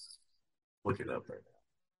 Look it up right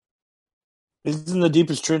now. Isn't the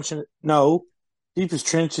deepest trench no. Deepest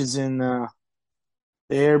trench is in the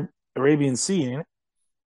Arabian Sea, ain't it?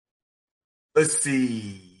 Let's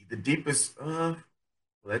see. The deepest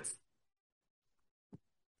let's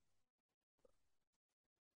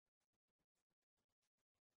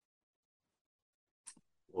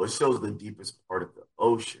well, it shows the deepest part of the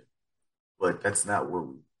ocean, but that's not where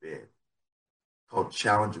we've been. It's called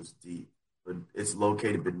Challenger's Deep, but it's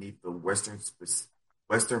located beneath the Western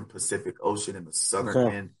Pacific Ocean in the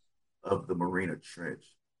southern end of the Mariana Trench.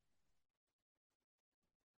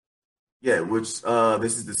 Yeah, which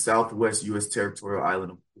this is the southwest U.S. territorial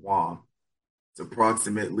island of Guam. It's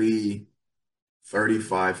approximately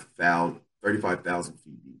 35,000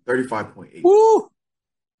 feet deep, 35.8. Woo!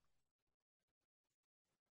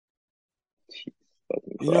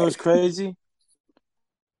 Fucking You know what's Christ. crazy?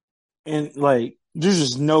 And like, there's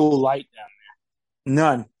just no light down there.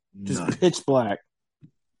 None. Just None. pitch black.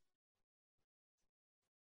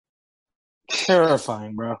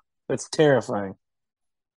 Terrifying, bro. That's terrifying.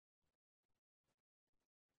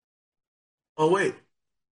 Oh wait,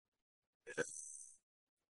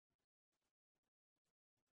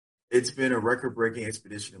 it's been a record-breaking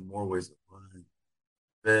expedition in more ways than one.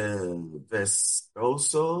 The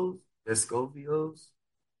Vescovios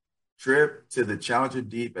trip to the Challenger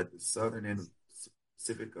Deep at the southern end of the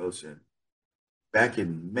Pacific Ocean. Back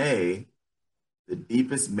in May, the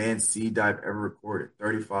deepest manned sea dive ever recorded,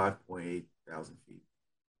 35.8 thousand feet.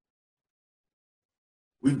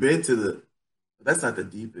 We've been to the, but that's not the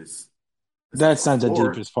deepest. That's not the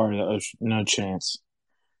Or deepest part of the ocean. No chance.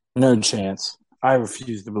 No chance. I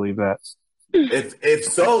refuse to believe that. if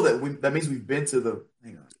so, that means we've been to the.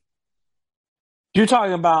 Hang on, You're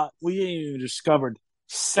talking about we ain't even discovered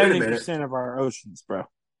wait a minute. 70% of our oceans, bro.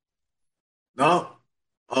 No.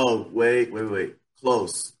 Oh, wait.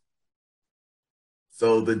 Close.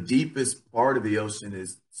 So the deepest part of the ocean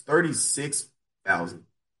is 36,000.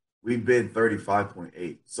 We've been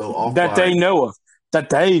 35.8. So off That they by know of. That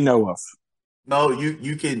they know of. no,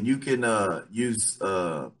 you can use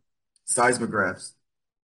seismographs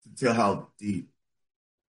to tell how deep.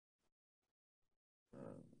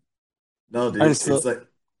 No, I dude, just feel it's like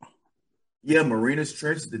yeah, Marina's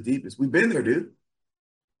Trench is the deepest. We've been there, dude.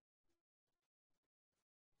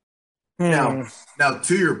 hmm, Now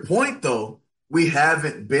to your point though, we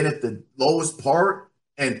haven't been at the lowest part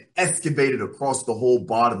and excavated across the whole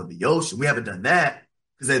bottom of the ocean. We haven't done that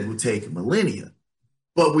because that would take millennia.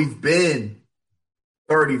 But we've been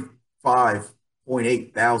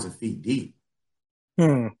 35.8 thousand feet deep.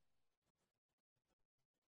 hmm.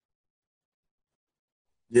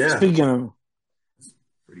 Yeah, Speaking of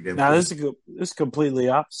pretty damn now, cool. this is completely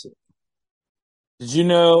opposite. Did you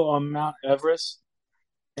know on Mount Everest,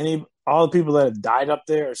 all the people that have died up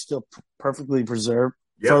there are still perfectly preserved,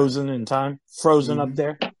 Yep. frozen in time, frozen up Hmm.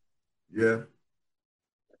 there? Yeah.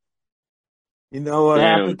 You know what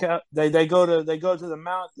happened? Damn. They go to the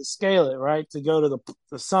mountain to scale it, right? To go to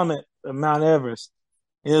the summit of Mount Everest.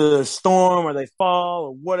 Either a storm or they fall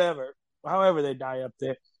or whatever, however they die up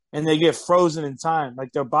there, and they get frozen in time,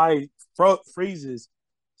 like their body freezes,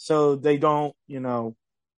 so they don't, Decompose.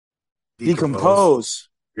 decompose.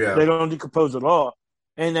 They Yeah. don't decompose at all,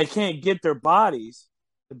 and they can't get their bodies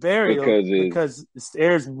to bury them Because it because the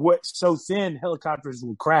air is so thin, helicopters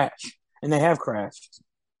will crash, and they have crashed.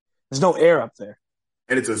 There's no air up there.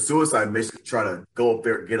 And it's a suicide mission to try to go up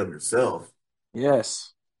there and get them yourself.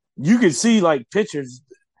 Yes, you can see like pictures.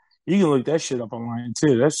 You can look that shit up online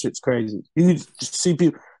too. That shit's crazy. You can just see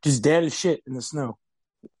people just dead as shit in the snow.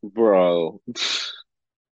 bro.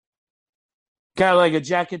 Got like a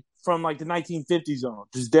jacket from like the 1950s on,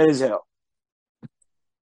 just dead as hell.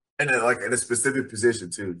 And then like in a specific position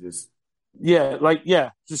too. Just Yeah,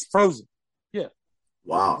 just frozen. Yeah, it's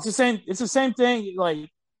wow. the same. It's the same thing. Like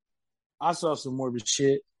I saw some morbid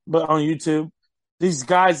shit, but on YouTube, these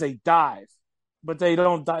guys they dive, but they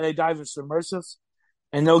don't dive. They dive in submersives,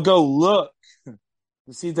 and they'll go look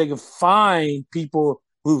to see if they can find people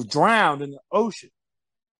who've drowned in the ocean.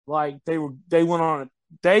 Like they went on a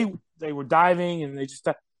they were diving and they just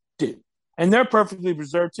did, and they're perfectly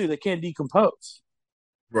preserved too. They can't decompose,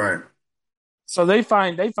 Right. so they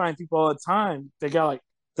find people all the time. They got like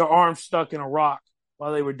their arms stuck in a rock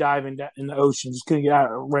while they were diving in the ocean, just couldn't get out,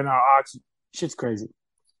 ran out of oxygen. Shit's crazy.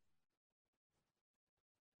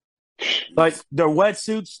 Like their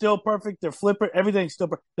wetsuits still perfect, their flipper, everything's still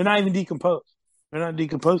perfect. They're not even decomposed. They're not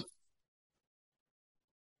decomposed.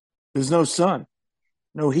 There's no sun,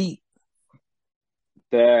 no heat.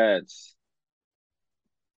 That's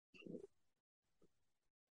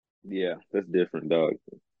that's different, dog.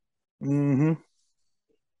 Mm-hmm.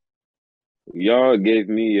 Y'all gave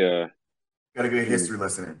me Got a good history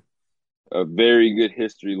lesson in. a very good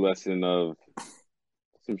history lesson of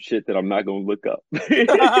some shit that I'm not gonna look up.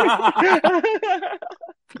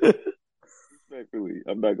 Respectfully,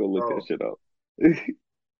 I'm not gonna look that Oh, shit up.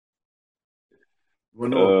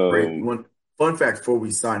 one more great um, one fun fact before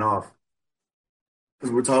we sign off,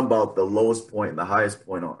 because we're talking about the lowest point and the highest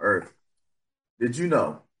point on Earth. Did you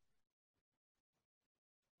know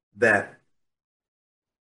that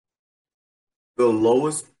the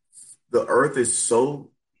lowest the Earth is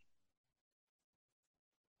so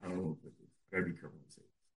I don't know. I gotta be careful with it.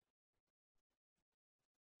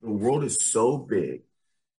 The world is so big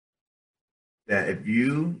that if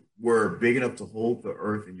you were big enough to hold the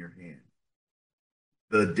earth in your hand,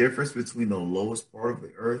 the difference between the lowest part of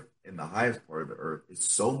the earth and the highest part of the earth is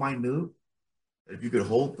so minute that if you could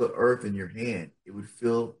hold the earth in your hand, it'd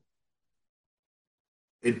feel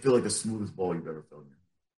like the smoothest ball you've ever felt in your hand.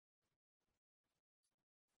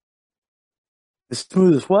 The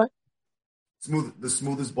smoothest what? The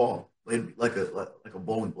smoothest ball, like a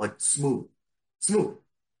bowling, like smooth,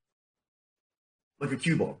 like a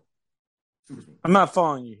cue ball, super smooth. I'm not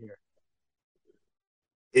following you here.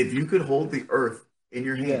 If you could hold the earth in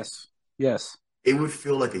your hand, Yes. it would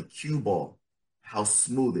feel like a cue ball. How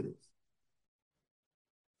smooth it is.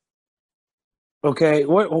 Okay.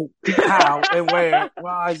 What? How and where?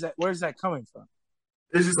 Why is that? Where's that coming from?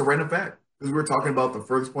 It's just a random fact because we were talking about the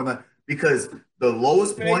furthest point because the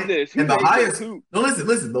lowest Who made point this? Who and the made this? highest. Who? No,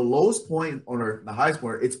 listen. The lowest point on Earth, and the highest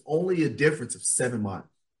point, it's only a difference of 7 miles.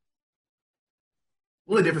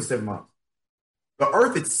 Only a difference of 7 miles. The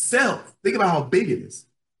Earth itself, think about how big it is.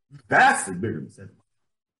 Vastly bigger than 7 miles.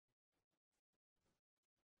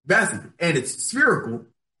 Vastly, and it's spherical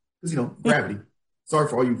because gravity. Sorry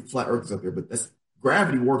for all you flat earthers out there, but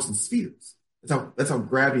gravity works in spheres. That's how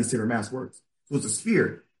gravity and center of mass works. So it's a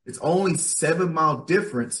sphere. It's only 7 mile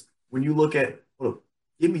difference when you look at. Hold up,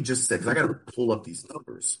 give me just a second. I got to pull up these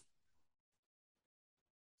numbers.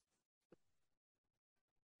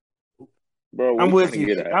 Bro, I'm with you.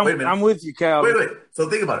 Wait a minute. I'm with you, Cal. Wait. So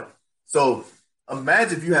think about it. So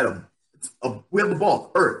imagine if you had we have a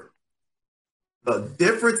ball, Earth. The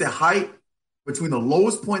difference in height between the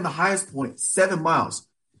lowest point and the highest point, 7 miles.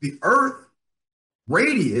 The Earth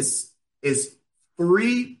radius is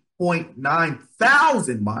 3.9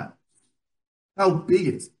 thousand miles. How big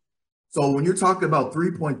it is. So when you're talking about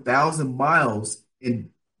 3,000 miles in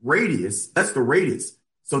radius, that's the radius.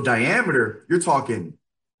 So diameter, you're talking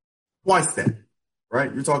twice that,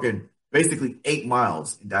 right? You're talking basically 8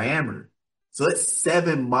 miles in diameter. So that's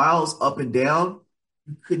 7 miles up and down.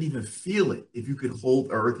 You couldn't even feel it if you could hold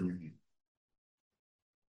Earth in your hand.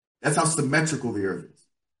 That's how symmetrical the Earth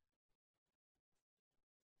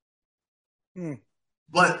is.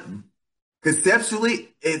 But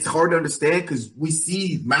conceptually, it's hard to understand because we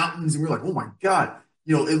see mountains and we're like, oh my God,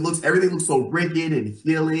 everything looks so rugged and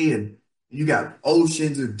hilly, and you got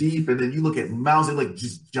oceans are deep, and then you look at mountains like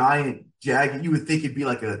just giant, jagged. You would think it'd be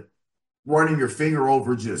like running your finger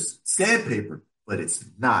over just sandpaper, but it's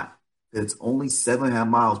not. It's only 7.5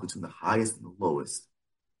 miles between the highest and the lowest,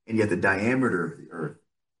 and yet the diameter of the Earth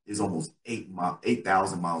is almost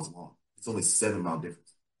 8,000 miles long. It's only 7 mile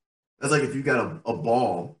difference. That's like if you got a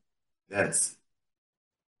ball that's,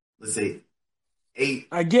 let's say, 8.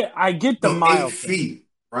 I get the mile 8 feet,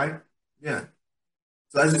 right? Yeah.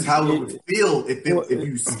 So that's just how it would feel if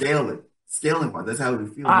you scale it. Scaling wise, that's how it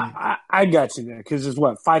would feel. I got you there because it's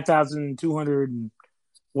what 5,200 and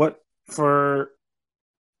what for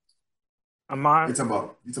a mile? You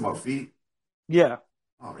talking about feet? Yeah,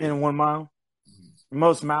 Oh, yeah. in 1 mile. Mm-hmm.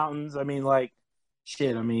 Most mountains, I mean, like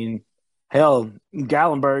shit. I mean, hell,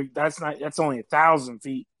 Gallenberg, that's only 1,000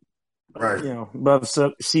 feet, Right? Above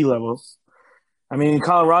sea level. I mean, in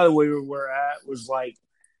Colorado, where we were at was like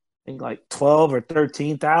I think like 12 or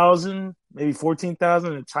 13,000, maybe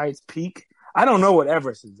 14,000 at its highest peak. I don't know what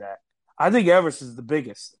Everest is at. I think Everest is the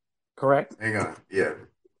biggest, correct? Hang on. Yeah.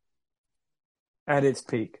 At its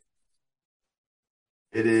peak.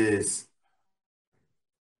 It is.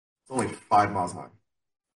 It's only 5 miles high.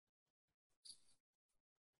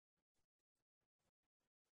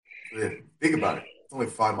 So yeah, think about it. It's only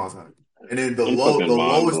 5 miles high. And then the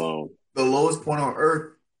lowest point on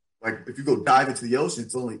Earth, like if you go dive into the ocean,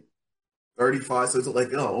 it's only 35. So it's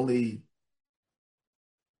like only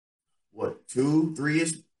what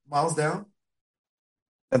 2-3-ish miles down.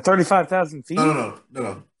 At 35,000 feet? No.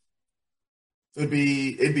 So it'd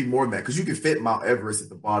be more than that because you could fit Mount Everest at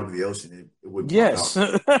the bottom of the ocean. It would. Yes.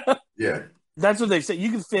 Yeah. That's what they say. You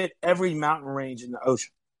can fit every mountain range in the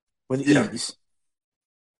ocean with ease,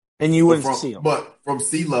 and you wouldn't see them. But from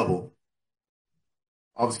sea level,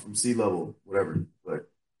 obviously from sea level, whatever. But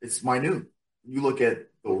it's minute. You look at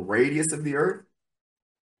the radius of the Earth,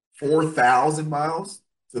 4,000 miles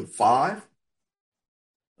to 5.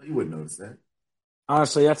 You wouldn't notice that.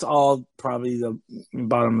 Honestly, that's all probably the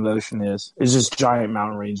bottom of the ocean is. It's just giant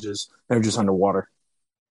mountain ranges. They're just underwater.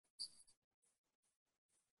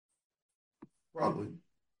 Probably.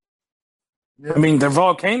 Yeah. I mean, they're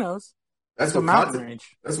volcanoes. That's what mountain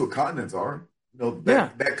range. That's what continents are.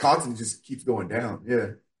 That continent just keeps going down.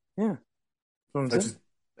 Yeah. Yeah. That's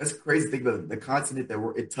That's crazy. Think about it. The continent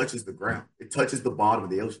it touches the ground. It touches the bottom of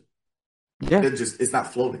the ocean. Yeah, It's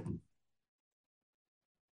not floating.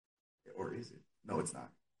 Or is it? No, it's not.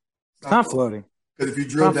 It's it's not not floating. floating. Because if you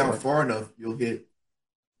It's drill not down floating. far enough, you'll hit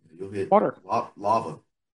Water. lava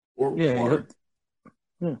or Yeah, water,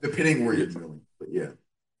 yeah. depending where you're drilling. But yeah,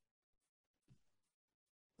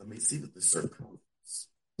 let me see what the circle is.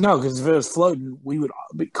 No, because if it was floating, we would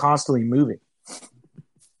be constantly moving.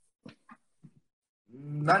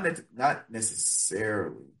 Not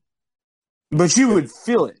necessarily. But you would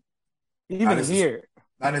feel it. Not, Even necess- here.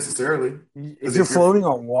 not necessarily. If you're floating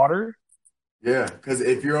on water, Yeah, because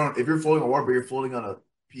if you're floating on water, but you're floating on a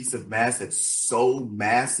piece of mass that's so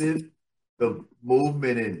massive, the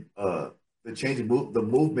movement and the change in the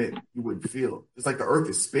movement you wouldn't feel. It's like the Earth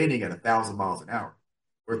is spinning at 1,000 miles an hour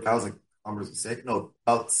or 1,000 kilometers a second. No,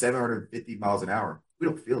 about 750 miles an hour. We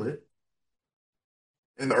don't feel it,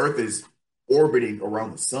 and the Earth is orbiting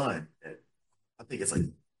around the sun at I think it's like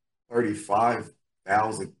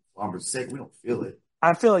 35,000 kilometers a second. We don't feel it.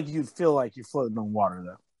 I feel like you'd feel like you're floating on water,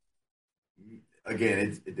 though.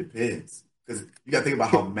 Again, it depends because you got to think about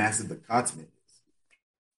how massive the continent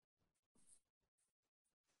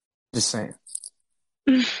is. Just saying.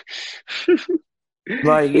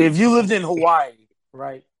 Like, if you lived in Hawaii,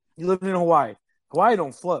 right? You lived in Hawaii. Hawaii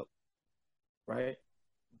don't float, right?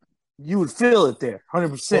 You would feel it there,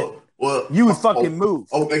 100%. Well, You would fucking move.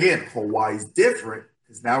 Oh, again, Hawaii's different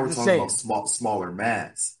because now we're Just talking saying. about smaller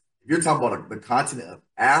mass. If you're talking about the continent of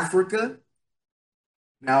Africa,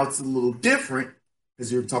 now it's a little different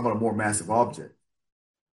because you're talking about a more massive object.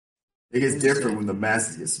 It gets Just different saying. when the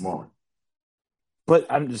masses get smaller. But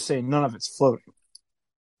I'm just saying none of it's floating.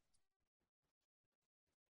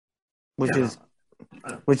 Which Yeah, is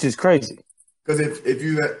I know. which is crazy. Because if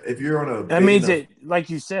you're on a That big means enough- it, like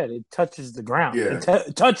you said, it touches the ground. Yeah.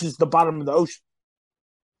 It touches the bottom of the ocean.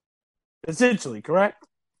 Essentially, correct?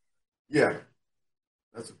 yeah,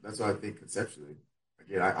 that's what I think conceptually.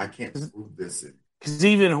 Again, I can't prove this. Because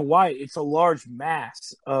even Hawaii, it's a large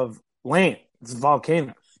mass of land. It's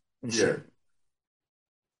volcanoes and Yeah, shit.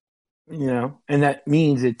 You know, and that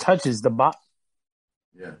means it touches the bottom.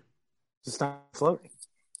 yeah, It's not floating.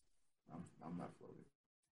 I'm not floating.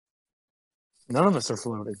 None of us are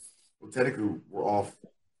floating. Well, technically, we're all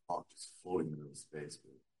just floating in the middle of space.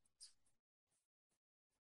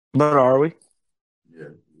 But are we? Yeah.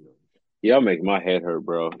 Y'all make my head hurt,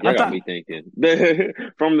 bro. Y'all I got thought- me thinking.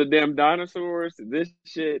 From the damn dinosaurs to this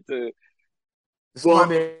shit to This Well-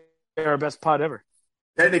 might be our best pod ever.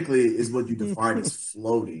 Technically, is what you define as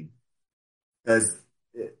floating. Because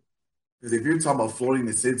if you're talking about floating in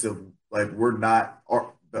the sense of like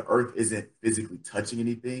the Earth isn't physically touching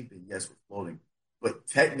anything, then yes, we're floating. But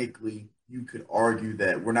technically, you could argue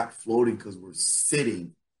that we're not floating because we're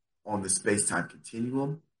sitting on the space-time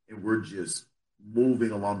continuum and we're just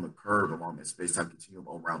moving along the curve along the space-time continuum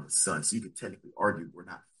around the sun. So you could technically argue we're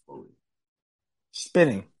not floating.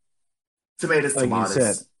 Spinning. Tomatoes, Like you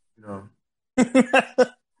tomatoes, said. you know.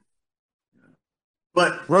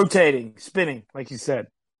 But Rotating, spinning, like you said.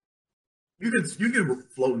 you can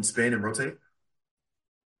float and spin and rotate.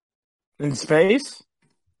 In space?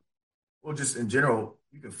 Well, just in general,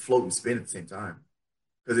 you can float and spin at the same time.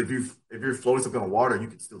 Because if you're floating something on water, you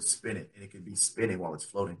can still spin it, and it can be spinning while it's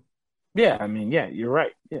floating. Yeah, I mean, yeah, you're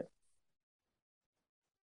right. Yeah.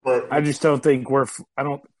 But I just don't think I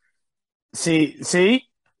don't see,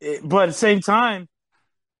 but at the same time,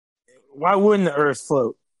 why wouldn't the Earth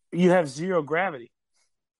float? You have zero gravity.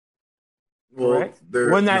 Correct?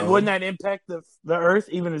 Wouldn't that impact the Earth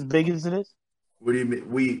even as big as it is? What do you mean?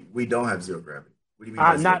 We don't have zero gravity. What do you mean?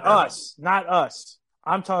 By zero Not gravity? us. Not us.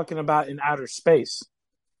 I'm talking about in outer space.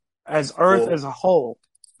 As Earth as a whole.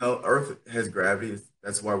 No, Earth has gravity.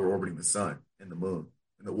 That's why we're orbiting the sun and the moon.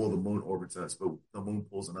 And the moon orbits us, but the moon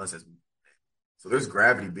pulls on us as we. So there's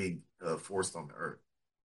gravity being forced on the Earth.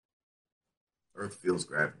 Earth feels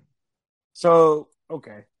gravity. So,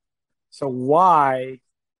 okay. So why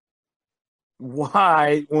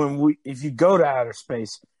if you go to outer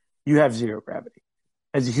space, you have zero gravity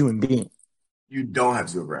as a human being? You don't have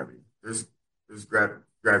zero gravity. There's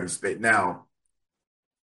gravity space. Now,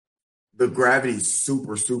 the gravity is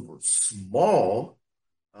super, super small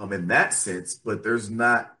in that sense, but there's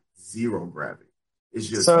not zero gravity. It's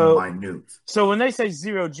just minute. So when they say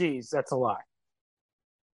zero G's, that's a lie.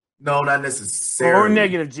 No, not necessarily. Or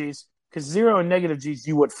negative G's, because zero and negative G's,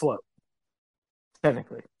 you would float,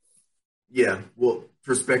 technically. Yeah, well,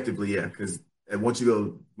 prospectively, yeah, because once you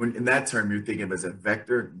go in that term, you're thinking of as a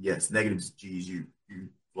vector. Yes, negative G's, you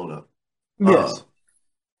float up. Yes.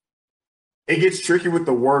 It gets tricky with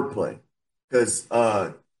the wordplay because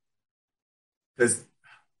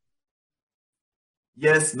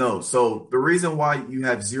Yes, no. So the reason why you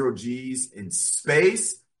have zero G's in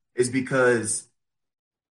space is because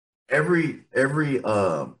every every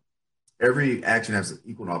um every action has an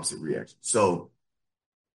equal and opposite reaction. So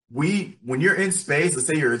when you're in space, let's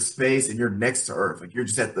say you're in space and you're next to Earth, like you're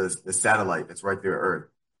just at the satellite that's right there, Earth.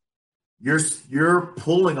 You're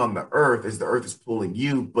pulling on the Earth as the Earth is pulling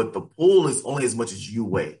you, but the pull is only as much as you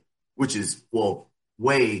weigh, which is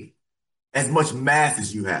weigh as much mass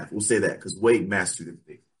as you have. We'll say that because weight and mass are two different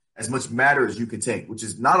things. As much matter as you can take, which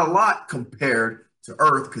is not a lot compared to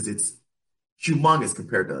Earth because it's humongous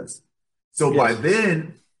compared to us. So by Yes.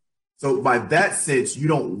 then, so by that sense, you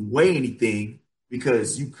don't weigh anything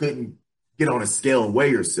because you couldn't get on a scale and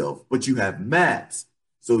weigh yourself, but you have mass.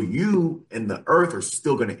 So you and the Earth are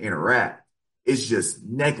still going to interact. It's just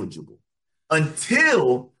negligible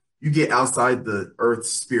until you get outside the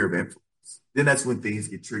Earth's sphere of influence. Then that's when things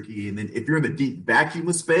get tricky. And then if you're in the deep vacuum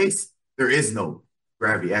of space, there is no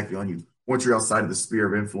gravity acting on you once you're outside of the sphere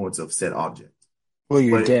of influence of said object. Well,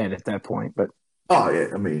 you're But dead at that point, but oh yeah,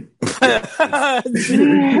 I mean, yeah,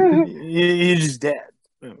 you're just dead.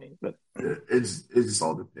 I mean, but it just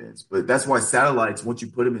all depends. But that's why satellites, once you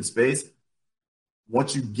put them in space,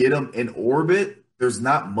 once you get them in orbit, there's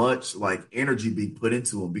not much like energy being put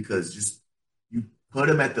into them because just you put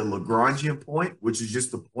them at the Lagrangian point, which is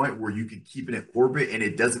just the point where you can keep it in orbit and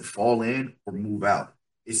it doesn't fall in or move out.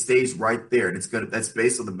 It stays right there, and that's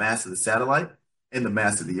based on the mass of the satellite and the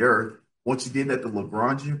mass of the Earth. Once you get at the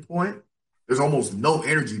Lagrangian point, there's almost no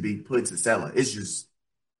energy being put into the satellite. It's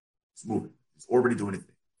moving, it's orbiting, doing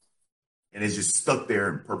anything, and it's just stuck there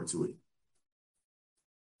in perpetuity.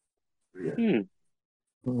 Yeah.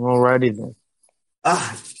 alrighty then.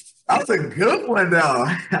 Ah, that's a good one, though.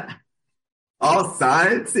 All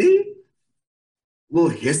sciencey, little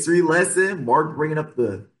history lesson. Mark bringing up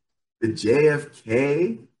the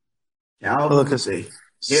JFK, Calvin Look, with the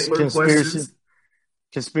Hitler conspiracy questions.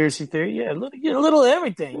 conspiracy theory. Yeah, get a little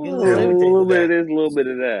everything. Get a A little everything. little with bit of that. this, a little bit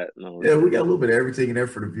of that. No, Yeah, we got a little bit of everything in there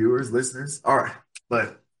for the viewers, listeners. All right, all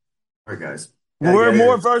right, guys. We're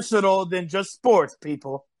more versatile than just sports,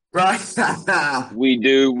 people. Right. we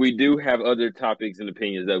do have other topics and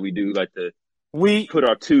opinions that we do like to We put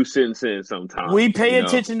our 2 cents in sometimes. we pay you know?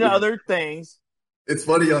 attention to other things. It's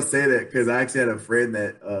funny y'all say that because I actually had a friend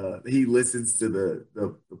that he listens to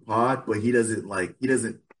the pod, but he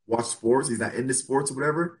doesn't watch sports. He's not into sports or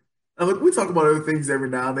whatever. I'm like, we talk about other things every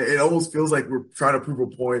now and then. It almost feels like we're trying to prove a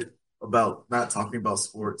point about not talking about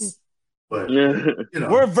sports. But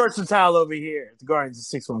We're versatile over here at the Guardians of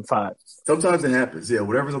 615. sometimes it happens. Yeah,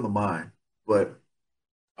 whatever's on the mind. But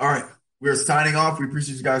all right, we're signing off. We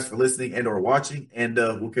appreciate you guys for listening and or watching, and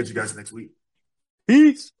we'll catch you guys next week.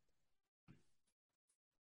 Peace.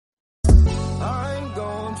 I'm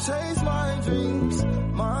gonna chase my dreams.